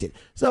expected.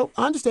 So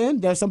I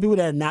understand there's some people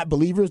that are not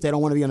believers. They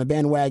don't want to be on the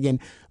bandwagon.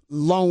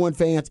 Longhorn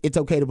fans, it's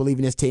okay to believe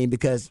in this team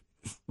because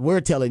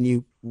we're telling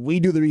you, we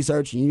do the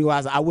research, and you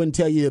guys, I wouldn't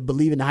tell you to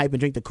believe in the hype and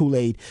drink the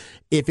Kool-Aid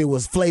if it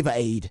was Flavor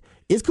Aid.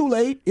 It's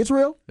Kool-Aid. It's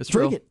real. It's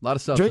drink real. It. A lot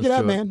of substance. Drink it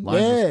up, to man.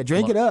 It.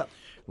 Drink it up.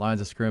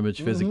 Lines of scrimmage,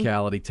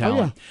 physicality,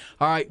 talent. Oh, yeah.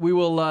 All right, we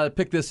will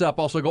pick this up.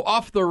 Also, go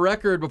off the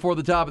record before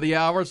the top of the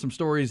hour. Some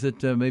stories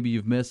that maybe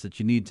you've missed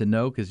that you need to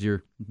know because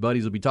your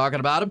buddies will be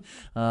talking about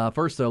them.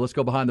 First, though, let's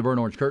go behind the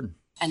burnt orange curtain.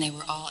 And they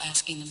were all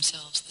asking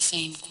themselves the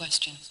same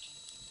question.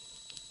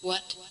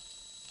 What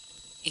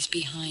is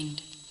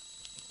behind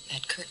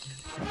that curtain?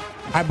 All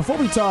right, before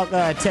we talk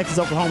Texas,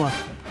 Oklahoma,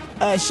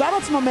 shout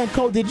out to my man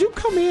Cole. Did you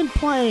come in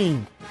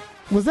playing?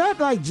 Was that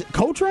like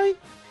Coltrane?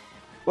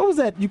 What was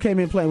that you came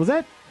in playing? Was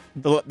that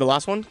the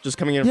last one? Just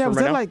coming in yeah, from was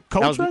right that now? like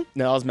Coltrane?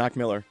 No, that was Mac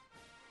Miller.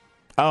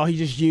 Oh, he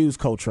just used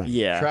Coltrane.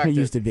 Yeah. He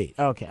used to be.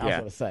 Okay, I was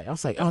going to say. I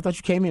was like, I thought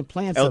you came in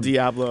playing El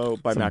Diablo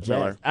by Mac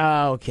Miller.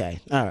 Oh, okay.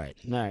 All right.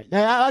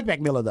 I like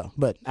Mac Miller, though,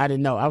 but I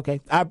didn't know.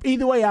 Okay.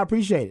 Either way, I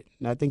appreciate it.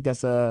 I think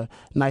that's a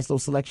nice little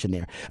selection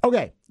there.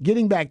 Okay,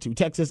 getting back to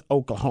Texas,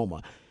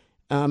 Oklahoma.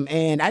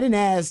 And I didn't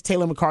ask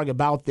Taylor McCarg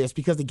about this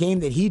because the game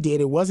that he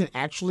did, it wasn't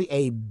actually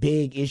a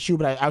big issue,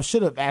 but I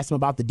should have asked him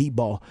about the deep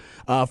ball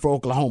for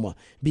Oklahoma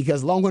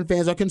because Longhorn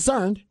fans are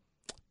concerned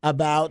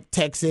about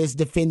Texas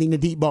defending the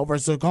deep ball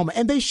versus Oklahoma,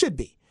 and they should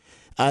be.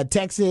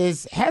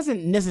 Texas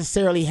hasn't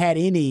necessarily had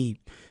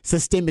any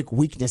systemic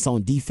weakness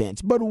on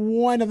defense, but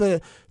one of the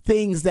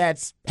things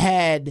that's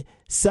had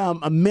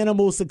some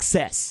minimal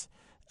success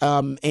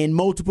in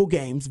multiple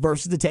games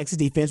versus the Texas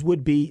defense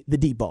would be the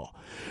deep ball.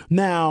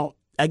 Now,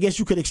 I guess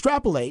you could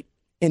extrapolate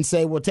and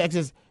say, well,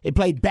 Texas, it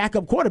played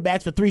backup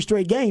quarterbacks for 3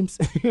 straight games.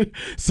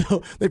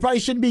 So they probably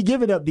shouldn't be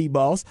giving up deep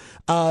balls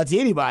to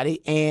anybody.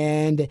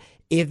 And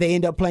if they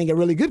end up playing a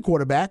really good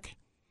quarterback,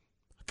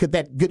 could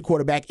that good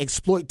quarterback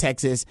exploit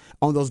Texas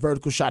on those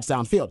vertical shots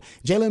downfield?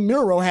 Jalen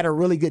Milroe had a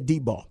really good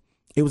deep ball.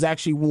 It was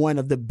actually one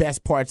of the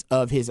best parts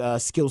of his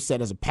skill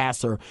set as a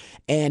passer.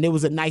 And it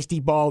was a nice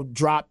deep ball.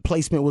 Drop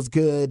placement was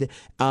good.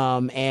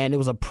 And it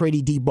was a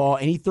pretty deep ball.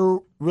 And he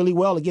threw really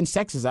well against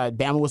Texas.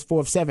 Bama was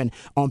 4 of 7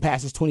 on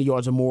passes 20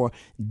 yards or more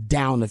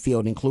down the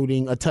field,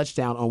 including a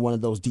touchdown on one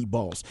of those deep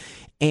balls.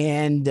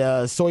 And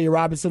Sawyer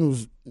Robinson,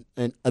 who's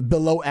a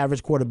below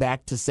average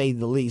quarterback, to say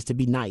the least, to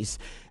be nice.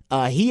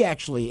 He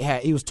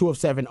was 2 of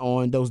 7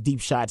 on those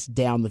deep shots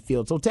down the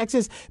field. So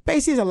Texas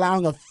basically is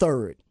allowing a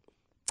third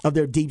of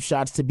their deep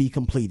shots to be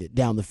completed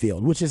down the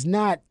field, which is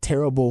not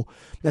terrible.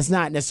 That's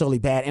not necessarily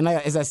bad. And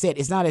as I said,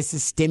 it's not a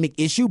systemic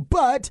issue,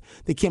 but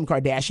the Kim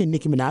Kardashian,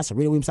 Nicki Minaj,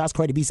 Serena Williams size,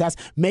 Cardi B size,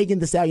 Megan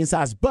Thee Stallion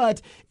size,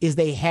 but is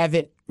they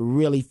haven't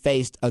really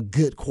faced a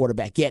good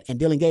quarterback yet. And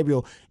Dylan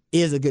Gabriel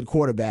is a good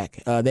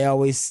quarterback. They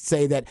always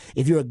say that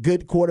if you're a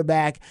good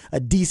quarterback, a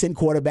decent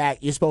quarterback,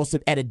 you're supposed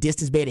to, at a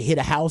distance, be able to hit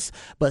a house.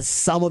 But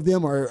some of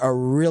them are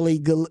really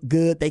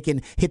good. They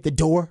can hit the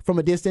door from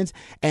a distance.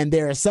 And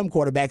there are some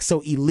quarterbacks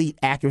so elite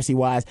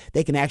accuracy-wise,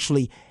 they can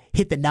actually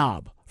hit the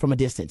knob from a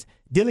distance.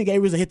 Dylan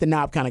Gabriel's a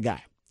hit-the-knob kind of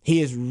guy.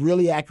 He is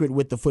really accurate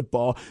with the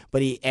football.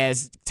 But he,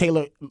 as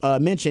Taylor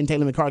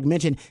McCarg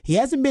mentioned, he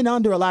hasn't been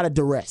under a lot of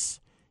duress.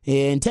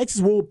 And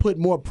Texas will put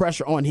more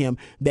pressure on him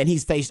than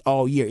he's faced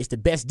all year. It's the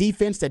best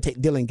defense that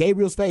Dylan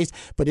Gabriel's faced,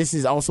 but this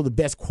is also the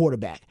best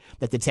quarterback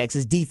that the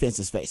Texas defense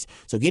has faced.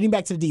 So getting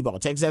back to the deep ball,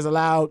 Texas has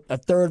allowed a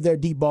third of their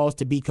deep balls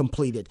to be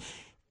completed.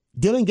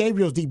 Dylan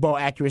Gabriel's deep ball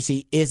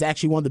accuracy is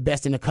actually one of the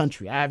best in the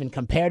country. I haven't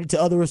compared it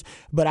to others,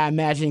 but I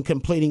imagine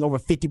completing over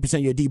 50%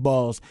 of your deep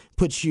balls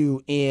puts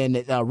you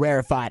in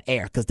rarefied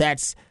air, because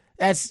that's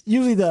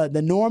usually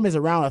the norm is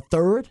around a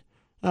third,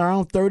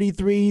 around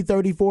 33,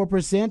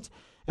 34%.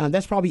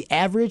 That's probably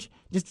average.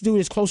 This dude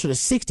is closer to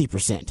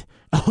 60%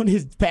 on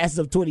his passes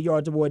of 20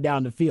 yards or more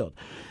down the field.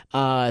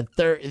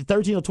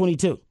 13 of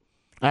 22,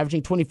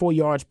 averaging 24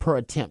 yards per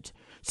attempt.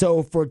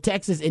 So for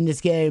Texas in this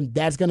game,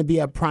 that's going to be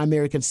a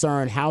primary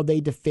concern, how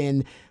they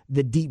defend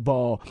the deep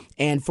ball.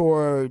 And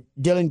for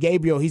Dylan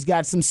Gabriel, he's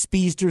got some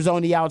speedsters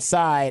on the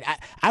outside.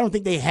 I don't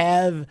think they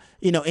have,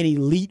 an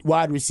elite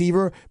wide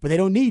receiver, but they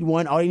don't need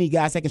one. All they need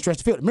guys that can stretch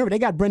the field. Remember, they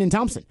got Brendan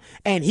Thompson,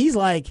 and he's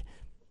like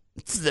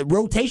the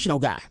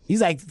rotational guy.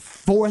 He's like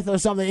fourth or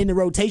something in the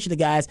rotation of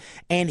guys,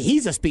 and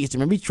he's a speedster.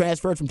 Remember, he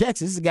transferred from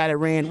Texas. This is a guy that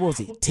ran,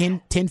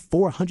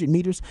 400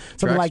 meters,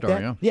 something Track like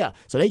star, that. yeah.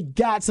 So they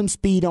got some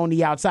speed on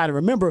the outside. And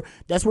remember,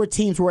 that's where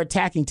teams were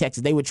attacking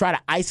Texas. They would try to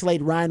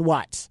isolate Ryan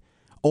Watts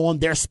on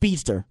their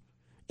speedster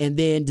and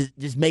then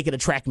just make it a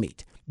track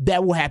meet.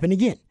 That will happen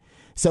again.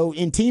 So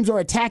teams are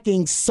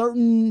attacking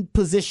certain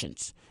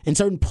positions and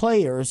certain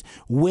players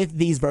with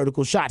these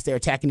vertical shots. They're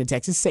attacking the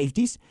Texas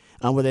safeties,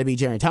 whether it be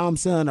Jerry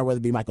Thompson or whether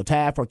it be Michael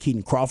Taft or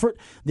Keaton Crawford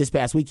this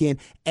past weekend,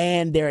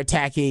 and they're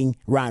attacking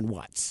Ryan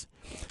Watts.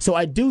 So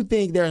I do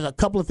think there's a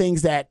couple of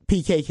things that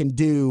PK can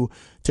do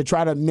to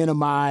try to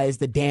minimize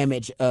the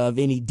damage of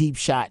any deep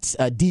shots,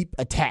 deep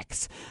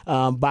attacks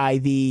by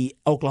the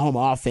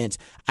Oklahoma offense.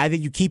 I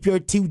think you keep your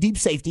two deep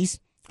safeties.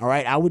 All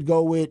right, I would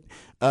go with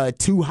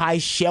two high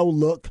shell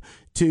look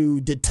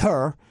to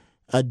deter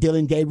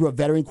Dylan Gabriel, a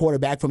veteran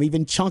quarterback, from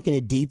even chunking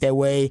it deep. That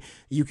way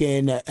you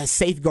can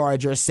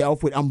safeguard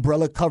yourself with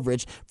umbrella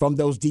coverage from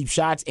those deep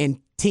shots. And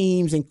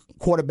teams and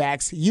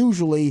quarterbacks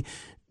usually,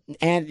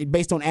 and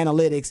based on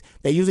analytics,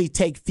 they usually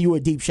take fewer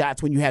deep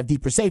shots when you have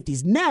deeper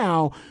safeties.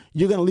 Now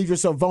you're going to leave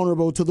yourself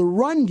vulnerable to the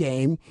run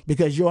game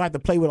because you'll have to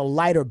play with a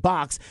lighter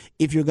box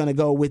if you're going to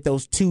go with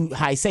those two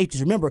high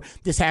safeties. Remember,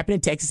 this happened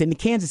in Texas in the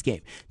Kansas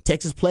game.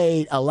 Texas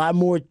played a lot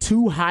more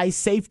two high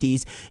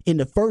safeties in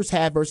the first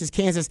half versus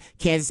Kansas.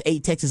 Kansas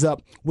ate Texas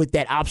up with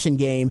that option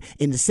game.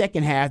 In the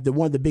second half,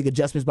 one of the big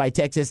adjustments by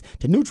Texas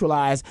to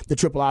neutralize the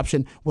triple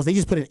option was they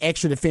just put an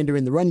extra defender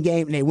in the run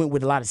game, and they went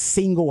with a lot of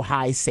single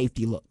high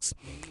safety looks.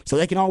 So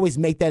they can always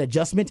make that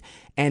adjustment.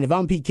 And if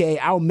I'm PK,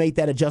 I'll make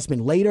that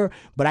adjustment later.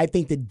 But I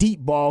think the deep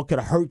ball could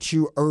hurt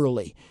you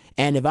early.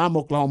 And if I'm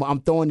Oklahoma, I'm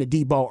throwing the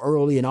deep ball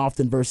early and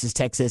often versus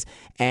Texas.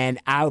 And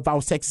if I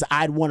was Texas,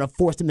 I'd want to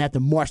force them to have to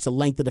march the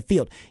length of the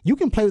field. You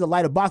can play with a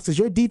lighter box because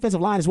your defensive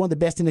line is one of the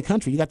best in the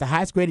country. You got the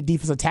highest graded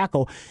defensive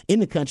tackle in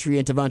the country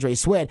in T'Vondre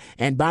Sweat.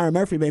 And Byron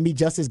Murphy may be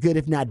just as good,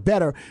 if not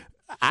better.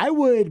 I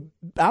would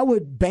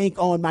bank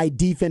on my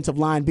defensive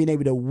line being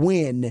able to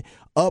win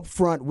up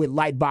front with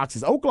light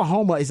boxes.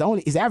 Oklahoma is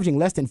averaging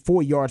less than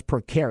 4 yards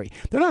per carry.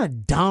 They're not a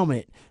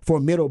dominant,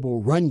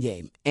 formidable run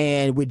game.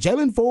 And with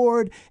Jalen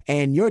Ford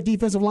and your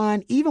defensive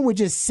line, even with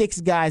just 6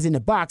 guys in the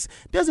box,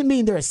 doesn't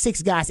mean there are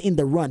 6 guys in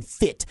the run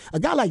fit. A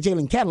guy like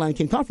Jalen Catalon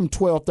can come from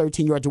 12,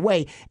 13 yards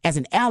away as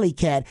an alley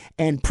cat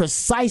and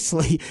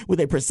precisely,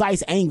 with a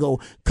precise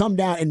angle, come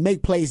down and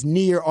make plays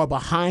near or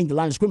behind the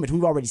line of scrimmage.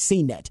 We've already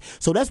seen that.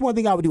 So that's one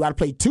thing I would do. I'd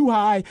play too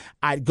high.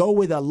 I'd go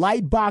with a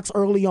light box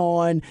early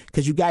on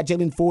because you got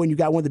Jalen Ford and you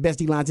got one of the best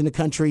D-lines in the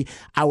country.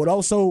 I would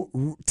also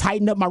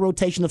tighten up my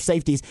rotation of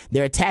safeties.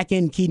 They're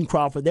attacking Keaton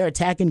Crawford. They're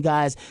attacking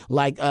guys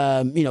like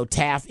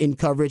Taft in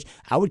coverage.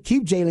 I would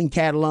keep Jalen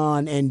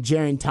Catalon and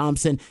Jerry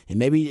Thompson and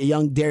maybe a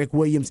young Derek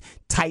Williams,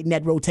 tighten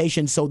that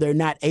rotation so they're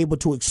not able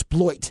to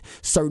exploit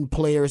certain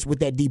players with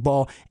that deep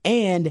ball.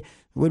 And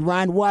with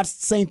Ryan Watts,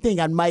 same thing.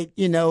 I might,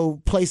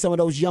 play some of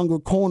those younger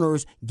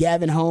corners,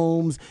 Gavin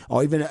Holmes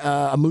or even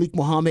Malik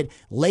Muhammad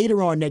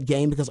later on in that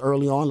game because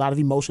early on, a lot of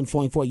emotion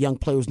flowing for a young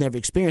player who's never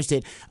experienced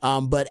it.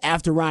 But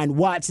after Ryan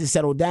Watts has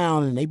settled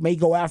down, and they may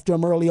go after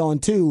him early on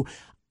too,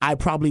 I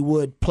probably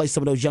would play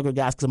some of those younger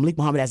guys because Malik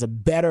Muhammad has a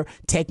better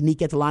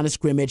technique at the line of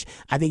scrimmage.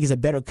 I think he's a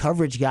better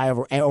coverage guy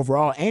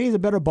overall, and he's a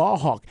better ball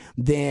hawk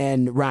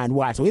than Ryan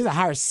Watts. So he has a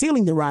higher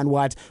ceiling than Ryan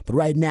Watts, but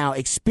right now,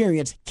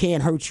 experience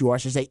can hurt you, or I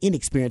should say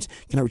inexperience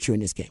can hurt you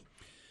in this game.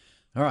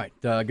 All right,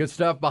 good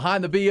stuff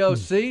behind the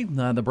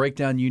BOC, the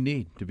breakdown you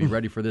need to be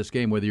ready for this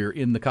game, whether you're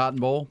in the Cotton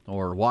Bowl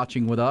or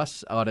watching with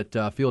us out at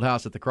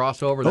Fieldhouse at the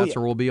Crossover. That's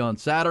where we'll be on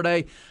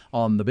Saturday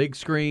on the big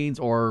screens,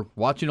 or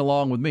watching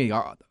along with me.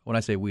 When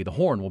I say we, the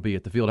Horn will be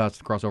at the Fieldhouse at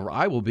the Crossover.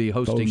 I will be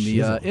hosting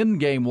the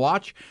in-game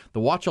watch,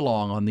 the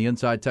watch-along on the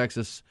Inside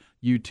Texas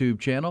YouTube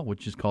channel,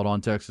 which is called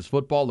On Texas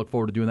Football. Look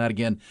forward to doing that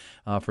again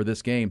for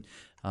this game.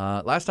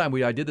 Last time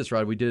I did this,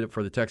 we did it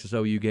for the Texas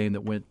OU game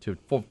that went to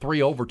 3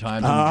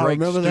 overtimes, and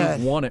Drake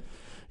Stoops won it.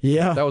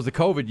 Yeah. That was the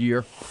COVID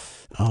year.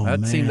 Oh,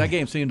 That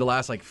game seemed to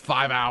last like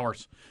 5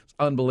 hours. It's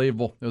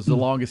unbelievable. It was the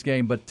longest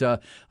game, but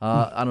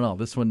I don't know.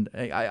 This one,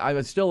 I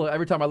still,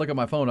 every time I look at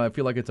my phone, I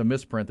feel like it's a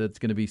misprint that it's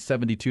going to be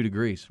 72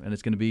 degrees, and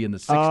it's going to be in the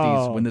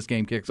 60s when this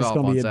game kicks off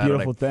on Saturday. It's going to be a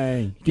beautiful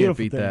thing. Can't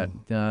beat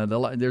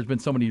that. There's been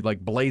so many like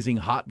blazing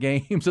hot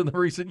games in the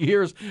recent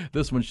years.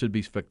 This one should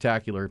be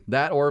spectacular.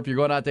 That, or if you're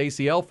going out to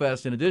ACL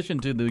Fest, in addition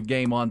to the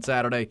game on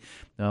Saturday,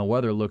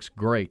 weather looks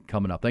great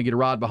coming up. Thank you to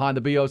Rod behind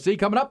the BOC.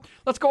 Coming up,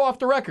 let's go off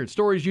the record.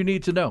 Stories you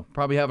need to know.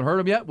 Probably haven't heard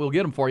them yet. We'll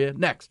get them for you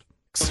next.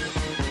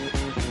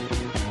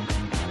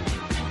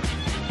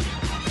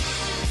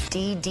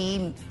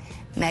 DD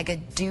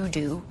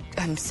Mangudu.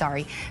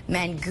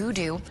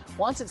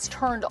 Once it's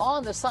turned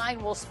on, the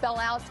sign will spell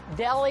out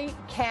Deli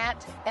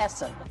Cat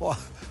Essen. Well,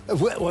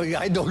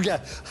 I don't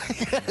get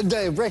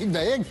the brain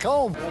man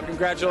comb. Well,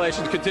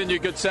 congratulations. Continue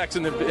good sex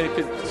in the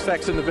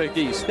Big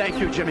East. Thank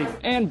you, Jimmy.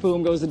 And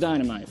boom goes the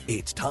dynamite.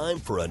 It's time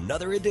for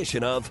another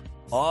edition of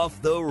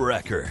Off the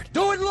Record.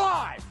 Do it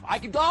live.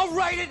 I'll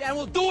write it and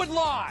we'll do it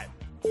live.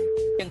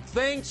 And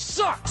thing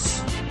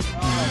sucks.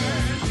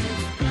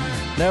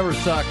 Never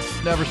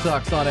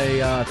sucks on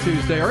a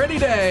Tuesday or any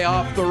day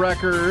off the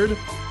record.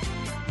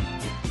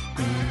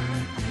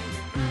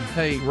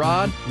 Hey,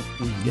 Rod.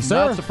 Yes,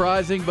 sir. Not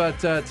surprising, but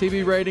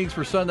TV ratings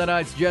for Sunday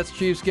night's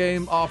Jets-Chiefs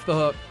game off the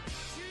hook.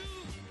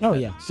 Oh,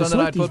 yeah. Sunday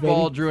Night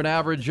Football drew an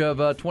average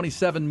of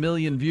 27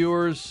 million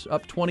viewers,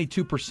 up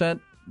 22%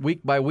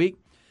 week by week.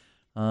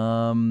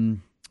 That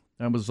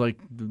was like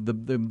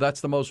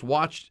that's the most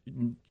watched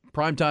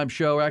primetime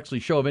show,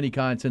 actually show of any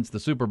kind since the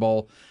Super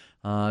Bowl.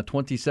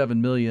 27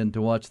 million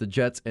to watch the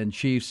Jets and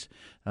Chiefs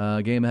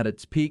game. At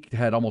its peak,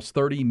 had almost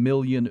 30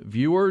 million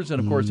viewers. And,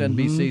 of course,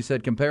 NBC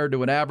said compared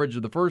to an average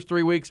of the first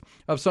 3 weeks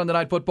of Sunday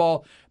Night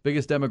Football,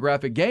 biggest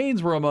demographic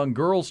gains were among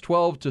girls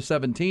 12 to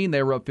 17.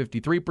 They were up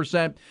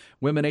 53%.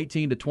 Women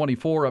 18 to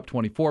 24, up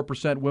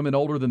 24%. Women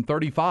older than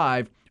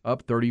 35,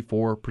 up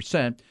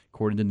 34%,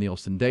 according to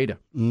Nielsen data.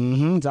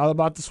 It's all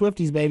about the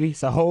Swifties, baby.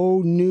 It's a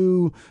whole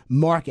new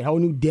market, whole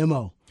new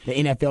demo the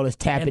NFL is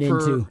tapping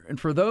into. And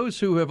for those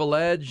who have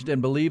alleged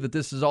and believe that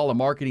this is all a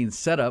marketing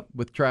setup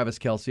with Travis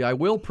Kelce, I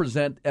will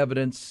present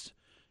evidence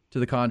to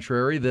the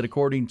contrary, that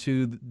according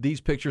to these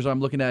pictures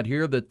I'm looking at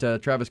here, that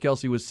Travis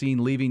Kelce was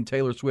seen leaving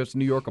Taylor Swift's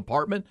New York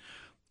apartment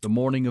the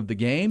morning of the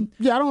game.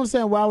 Yeah, I don't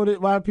understand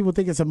why people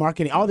think it's a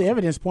marketing. All the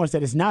evidence points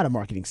that it's not a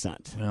marketing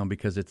stunt. Well,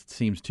 because it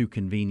seems too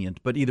convenient.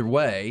 But either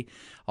way,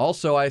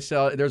 also I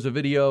saw there's a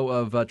video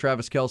of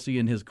Travis Kelce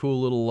in his cool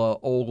little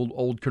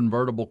old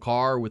convertible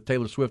car with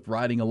Taylor Swift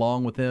riding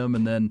along with him,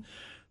 and then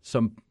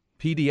some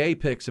PDA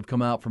pics have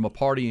come out from a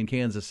party in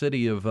Kansas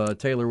City of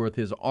Taylor with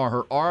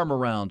her arm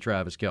around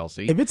Travis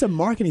Kelce. If it's a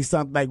marketing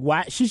stunt, like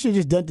why she should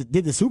have just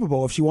did the Super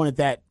Bowl if she wanted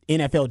that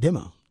NFL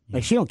demo.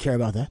 Like she don't care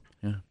about that.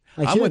 Yeah.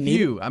 Like, I'm with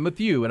you.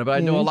 And I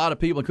know a lot of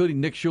people, including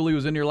Nick Shuley,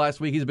 was in here last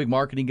week. He's a big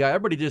marketing guy.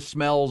 Everybody just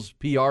smells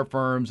PR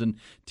firms and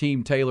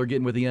Team Taylor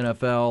getting with the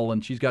NFL.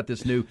 And she's got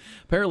this new,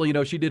 apparently,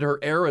 she did her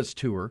Eras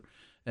tour,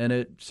 and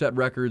it set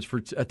records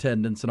for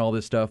attendance and all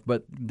this stuff.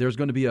 But there's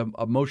going to be a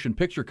motion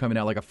picture coming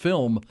out, like a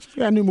film. She's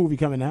got a new movie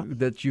coming out.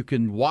 That you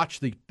can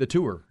watch the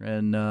tour.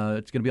 And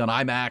it's going to be on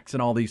IMAX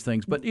and all these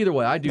things. But either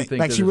way, I do think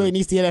like she really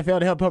needs the NFL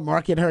to help her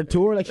market her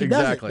tour. Like she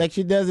does it. Like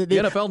she does it. The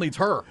NFL needs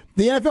her.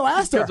 The NFL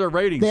asked her. Because her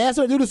ratings. They asked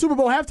her to do the Super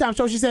Bowl halftime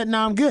show. She said,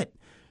 "No, I'm good."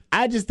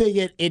 I just think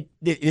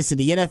listen,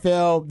 the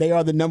NFL, they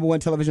are the number one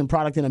television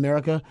product in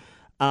America.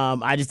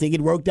 I just think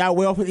it worked out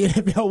well for the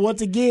NFL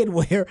once again,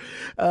 where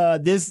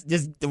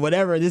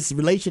this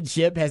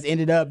relationship has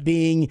ended up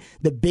being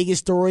the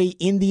biggest story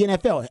in the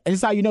NFL. And this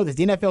is how you know this.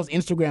 The NFL's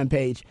Instagram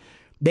page,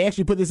 they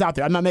actually put this out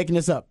there. I'm not making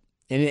this up.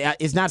 And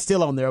it's not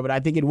still on there, but I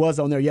think it was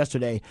on there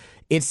yesterday.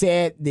 It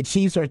said the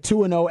Chiefs are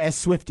 2-0 as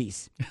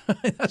Swifties.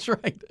 That's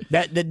right.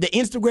 That the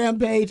Instagram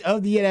page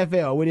of the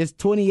NFL with its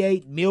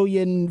 28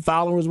 million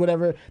followers,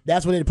 whatever,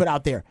 that's what they put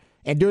out there.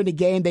 And during the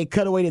game, they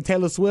cut away to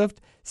Taylor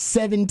Swift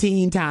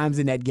 17 times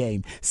in that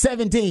game.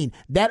 17.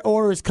 That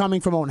order is coming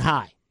from on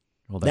high.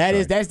 Well,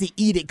 that's the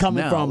edict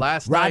coming from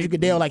Roger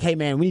Goodell. Like, hey,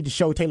 man, we need to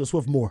show Taylor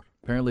Swift more.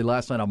 Apparently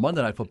last night on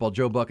Monday Night Football,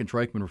 Joe Buck and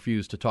Troikman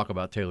refused to talk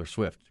about Taylor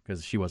Swift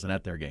because she wasn't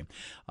at their game.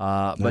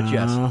 But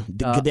yes.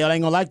 Goodell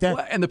ain't going to like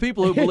that. And the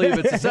people who believe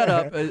it's a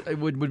setup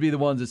would be the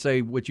ones that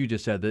say what you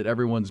just said, that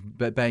everyone's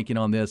banking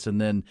on this, and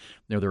then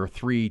there are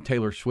 3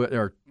 Taylor Swift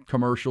or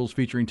commercials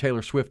featuring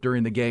Taylor Swift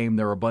during the game.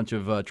 There are a bunch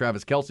of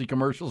Travis Kelce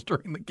commercials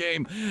during the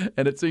game,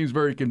 and it seems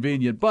very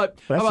convenient. But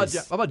how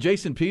about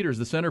Jason Peters,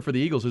 the center for the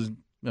Eagles, who's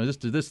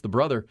the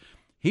brother?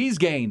 He's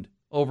gained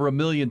over 1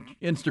 million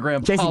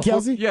Instagram Jason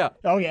followers. Kelce? Yeah.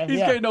 Oh, yeah. He's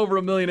gained over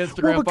 1 million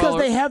Instagram followers. Well, because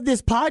they have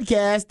this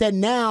podcast that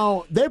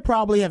now they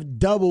probably have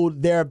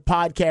doubled their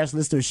podcast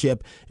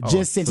listenership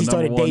just since he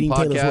started dating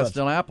Taylor Swift.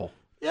 On Apple.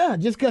 Yeah,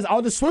 just because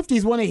all the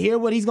Swifties want to hear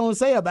what he's going to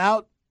say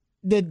about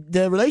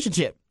the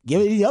relationship. Give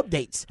it the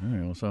updates. All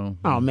right,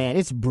 oh, man,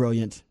 it's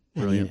brilliant.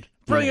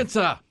 Brilliant,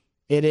 sir.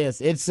 It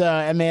is. It's,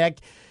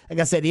 like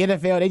I said, the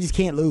NFL, they just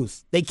can't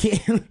lose. They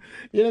can't.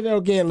 The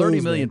NFL can't lose.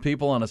 30 million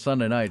people on a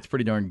Sunday night. It's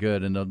pretty darn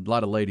good, and a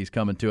lot of ladies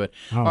coming to it.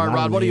 Oh, all right,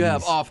 Rod, what do you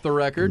have off the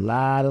record? A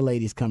lot of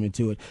ladies coming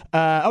to it.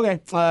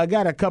 Okay, I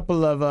got a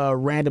couple of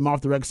random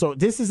off the record. So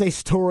this is a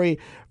story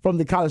from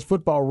the college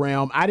football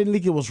realm. I didn't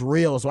think it was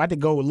real, so I had to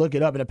go look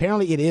it up, and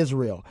apparently it is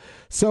real.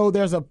 So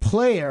there's a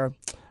player,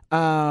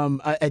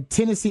 a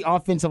Tennessee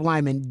offensive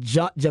lineman,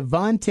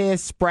 Javonte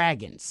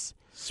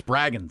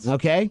Spraggins.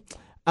 Okay.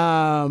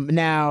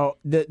 Now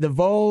the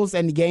Vols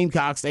and the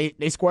Gamecocks,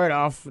 they squared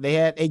off. They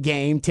had a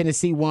game.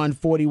 Tennessee won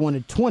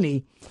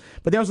 41-20,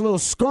 but there was a little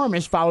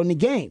skirmish following the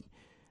game.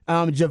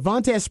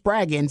 Javonte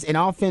Spraggins, an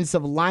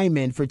offensive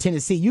lineman for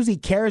Tennessee, usually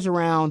carries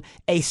around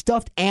a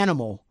stuffed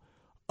animal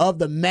of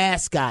the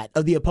mascot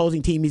of the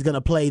opposing team he's going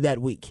to play that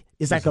week.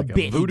 It's like a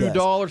bit. Voodoo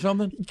doll or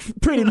something?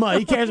 Pretty much.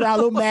 He carries around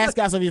a little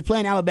mascot. So if he's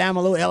playing Alabama,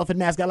 a little elephant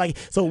mascot.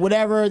 So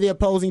whatever the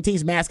opposing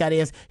team's mascot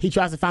is, he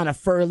tries to find a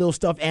furry little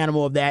stuffed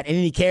animal of that, and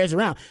then he carries it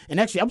around. And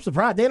actually, I'm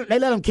surprised. They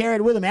let him carry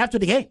it with him after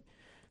the game.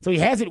 So he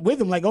has it with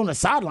him on the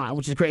sideline,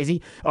 which is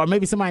crazy. Or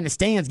maybe somebody in the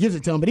stands gives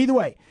it to him. But either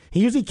way, he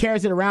usually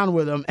carries it around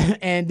with him.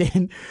 And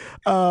then,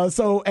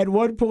 so at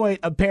one point,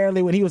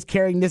 apparently, when he was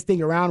carrying this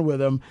thing around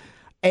with him,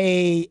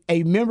 a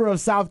member of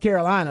South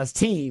Carolina's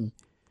team,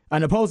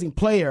 an opposing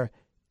player,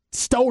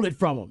 stole it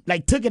from him.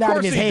 Took it out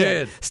of his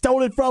hand.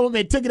 Stole it from him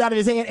and took it out of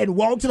his hand and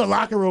walked to the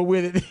locker room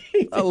with it.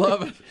 I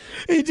love it.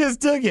 He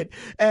just took it.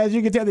 As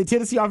you can tell, the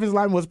Tennessee offensive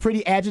lineman was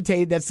pretty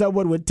agitated that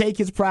someone would take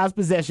his prized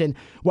possession.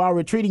 While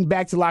retreating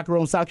back to the locker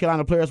room, South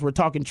Carolina players were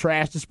talking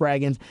trash to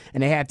Spraggins,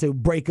 and they had to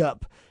break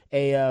up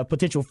a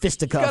potential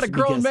fisticuff. You got a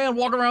grown man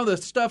walking around with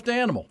a stuffed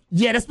animal.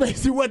 Yeah, that's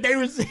basically what they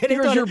were saying.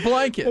 Here's your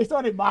blanket. They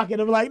started mocking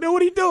him like, no,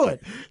 what are you doing?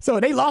 So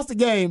they lost the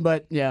game,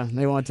 but yeah,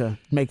 they want to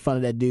make fun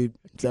of that dude.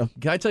 So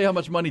can I tell you how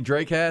much money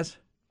Drake has?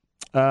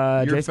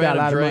 Drake's got a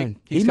lot of money.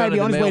 He might be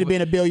on his way to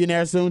being a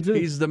billionaire soon, too.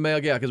 He's the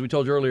male, yeah, because we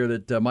told you earlier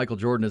that Michael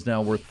Jordan is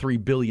now worth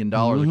 $3 billion,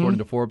 according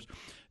to Forbes.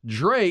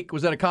 Drake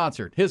was at a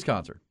concert, his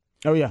concert.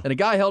 Oh, yeah. And a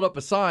guy held up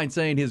a sign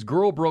saying his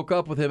girl broke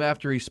up with him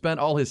after he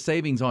spent all his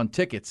savings on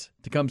tickets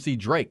to come see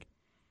Drake.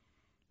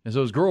 And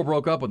so his girl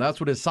broke up with him. That's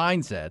what his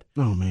sign said.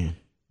 Oh, man.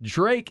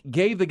 Drake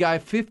gave the guy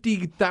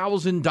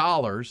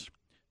 $50,000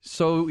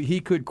 so he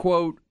could,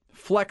 quote,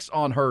 flex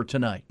on her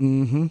tonight.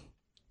 Mm-hmm.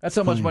 That's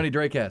how much money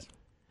Drake has.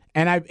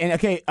 And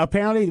okay,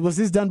 apparently, was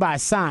this done by a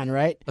sign,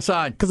 right? A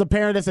sign. Because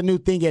apparently that's a new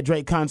thing at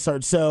Drake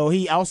concerts. So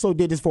he also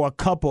did this for a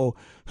couple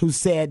who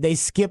said they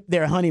skipped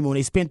their honeymoon.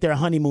 They spent their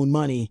honeymoon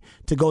money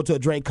to go to a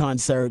Drake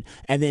concert.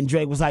 And then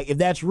Drake was like, if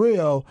that's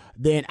real,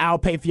 then I'll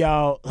pay for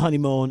y'all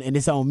honeymoon, and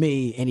it's on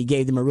me. And he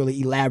gave them a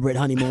really elaborate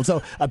honeymoon.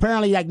 So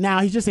apparently, now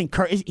he's just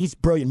he's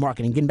brilliant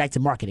marketing. Getting back to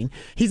marketing.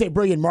 He's a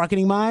brilliant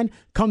marketing mind.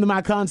 Come to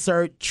my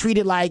concert, treat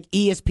it like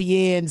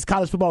ESPN's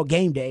College Football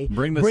Game Day.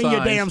 Bring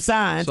your damn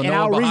signs. So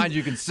no one behind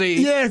you can see.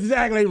 Yes,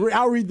 exactly.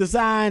 I'll read the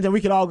signs, and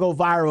we can all go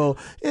viral.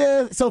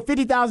 Yeah, so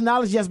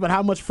 $50,000, yes, but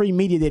how much free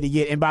media did he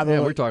get? And by the way,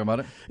 we're talking about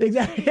it.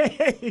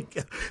 Exactly.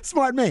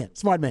 Smart man.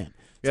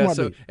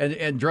 Yeah.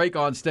 And Drake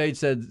on stage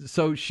said,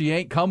 "So she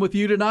ain't come with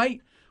you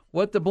tonight?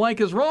 What the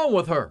blank is wrong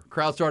with her?"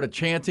 Crowd started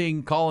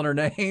chanting, calling her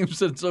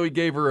names, and so he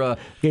gave her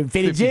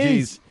 50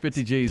 G's.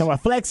 50 G's. Talking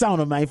about flex on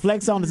her, man.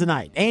 Flex on her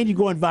tonight, and you're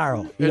going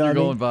viral.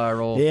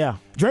 Viral. Yeah.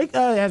 Drake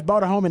has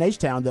bought a home in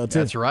H-Town though too.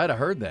 That's right. I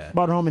heard that.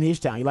 Bought a home in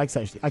H-Town. He likes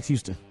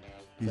Houston.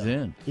 He's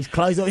in. He's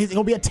close. He's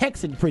gonna be a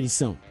Texan pretty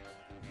soon.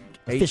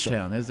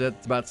 H-Town.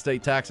 That's about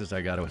state taxes,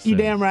 I got to assume. You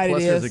damn right.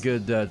 Plus, it is.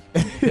 there's a good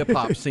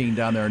hip-hop scene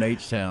down there in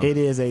H-Town. It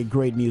is a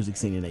great music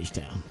scene in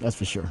H-Town. That's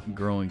for sure.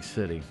 Growing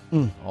city.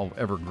 All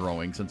ever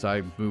growing since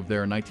I moved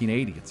there in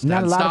 1980. It's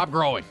not stopped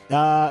growing.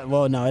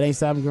 Well, no, it ain't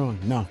stopped growing.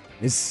 No.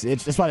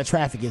 That's why the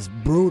traffic is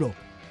brutal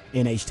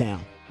in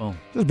H-Town. Oh.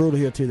 It's brutal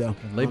here, too, though.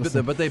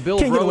 But they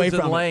build roads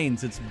and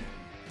lanes.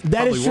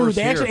 That is true.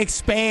 They actually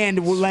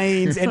expand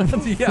lanes in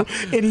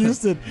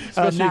Houston.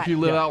 Especially if you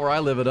live out where I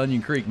live at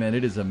Onion Creek, man.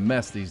 It is a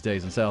mess these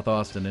days in South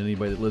Austin.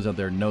 Anybody that lives out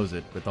there knows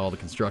it with all the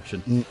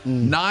construction.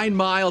 9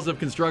 miles of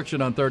construction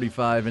on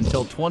 35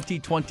 until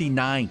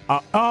 2029.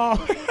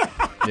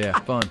 Yeah,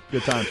 fun.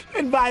 Good times.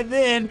 And by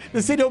then,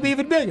 the city will be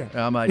even bigger.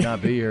 I might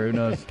not be here. Who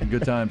knows?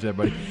 Good times,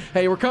 everybody.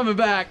 Hey, we're coming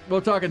back.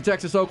 We're talking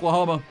Texas,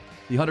 Oklahoma,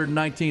 the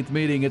 119th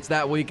meeting. It's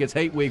that week. It's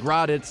hate week.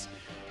 Rod, it's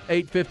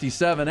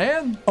 8:57,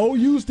 and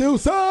OU still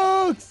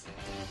sucks.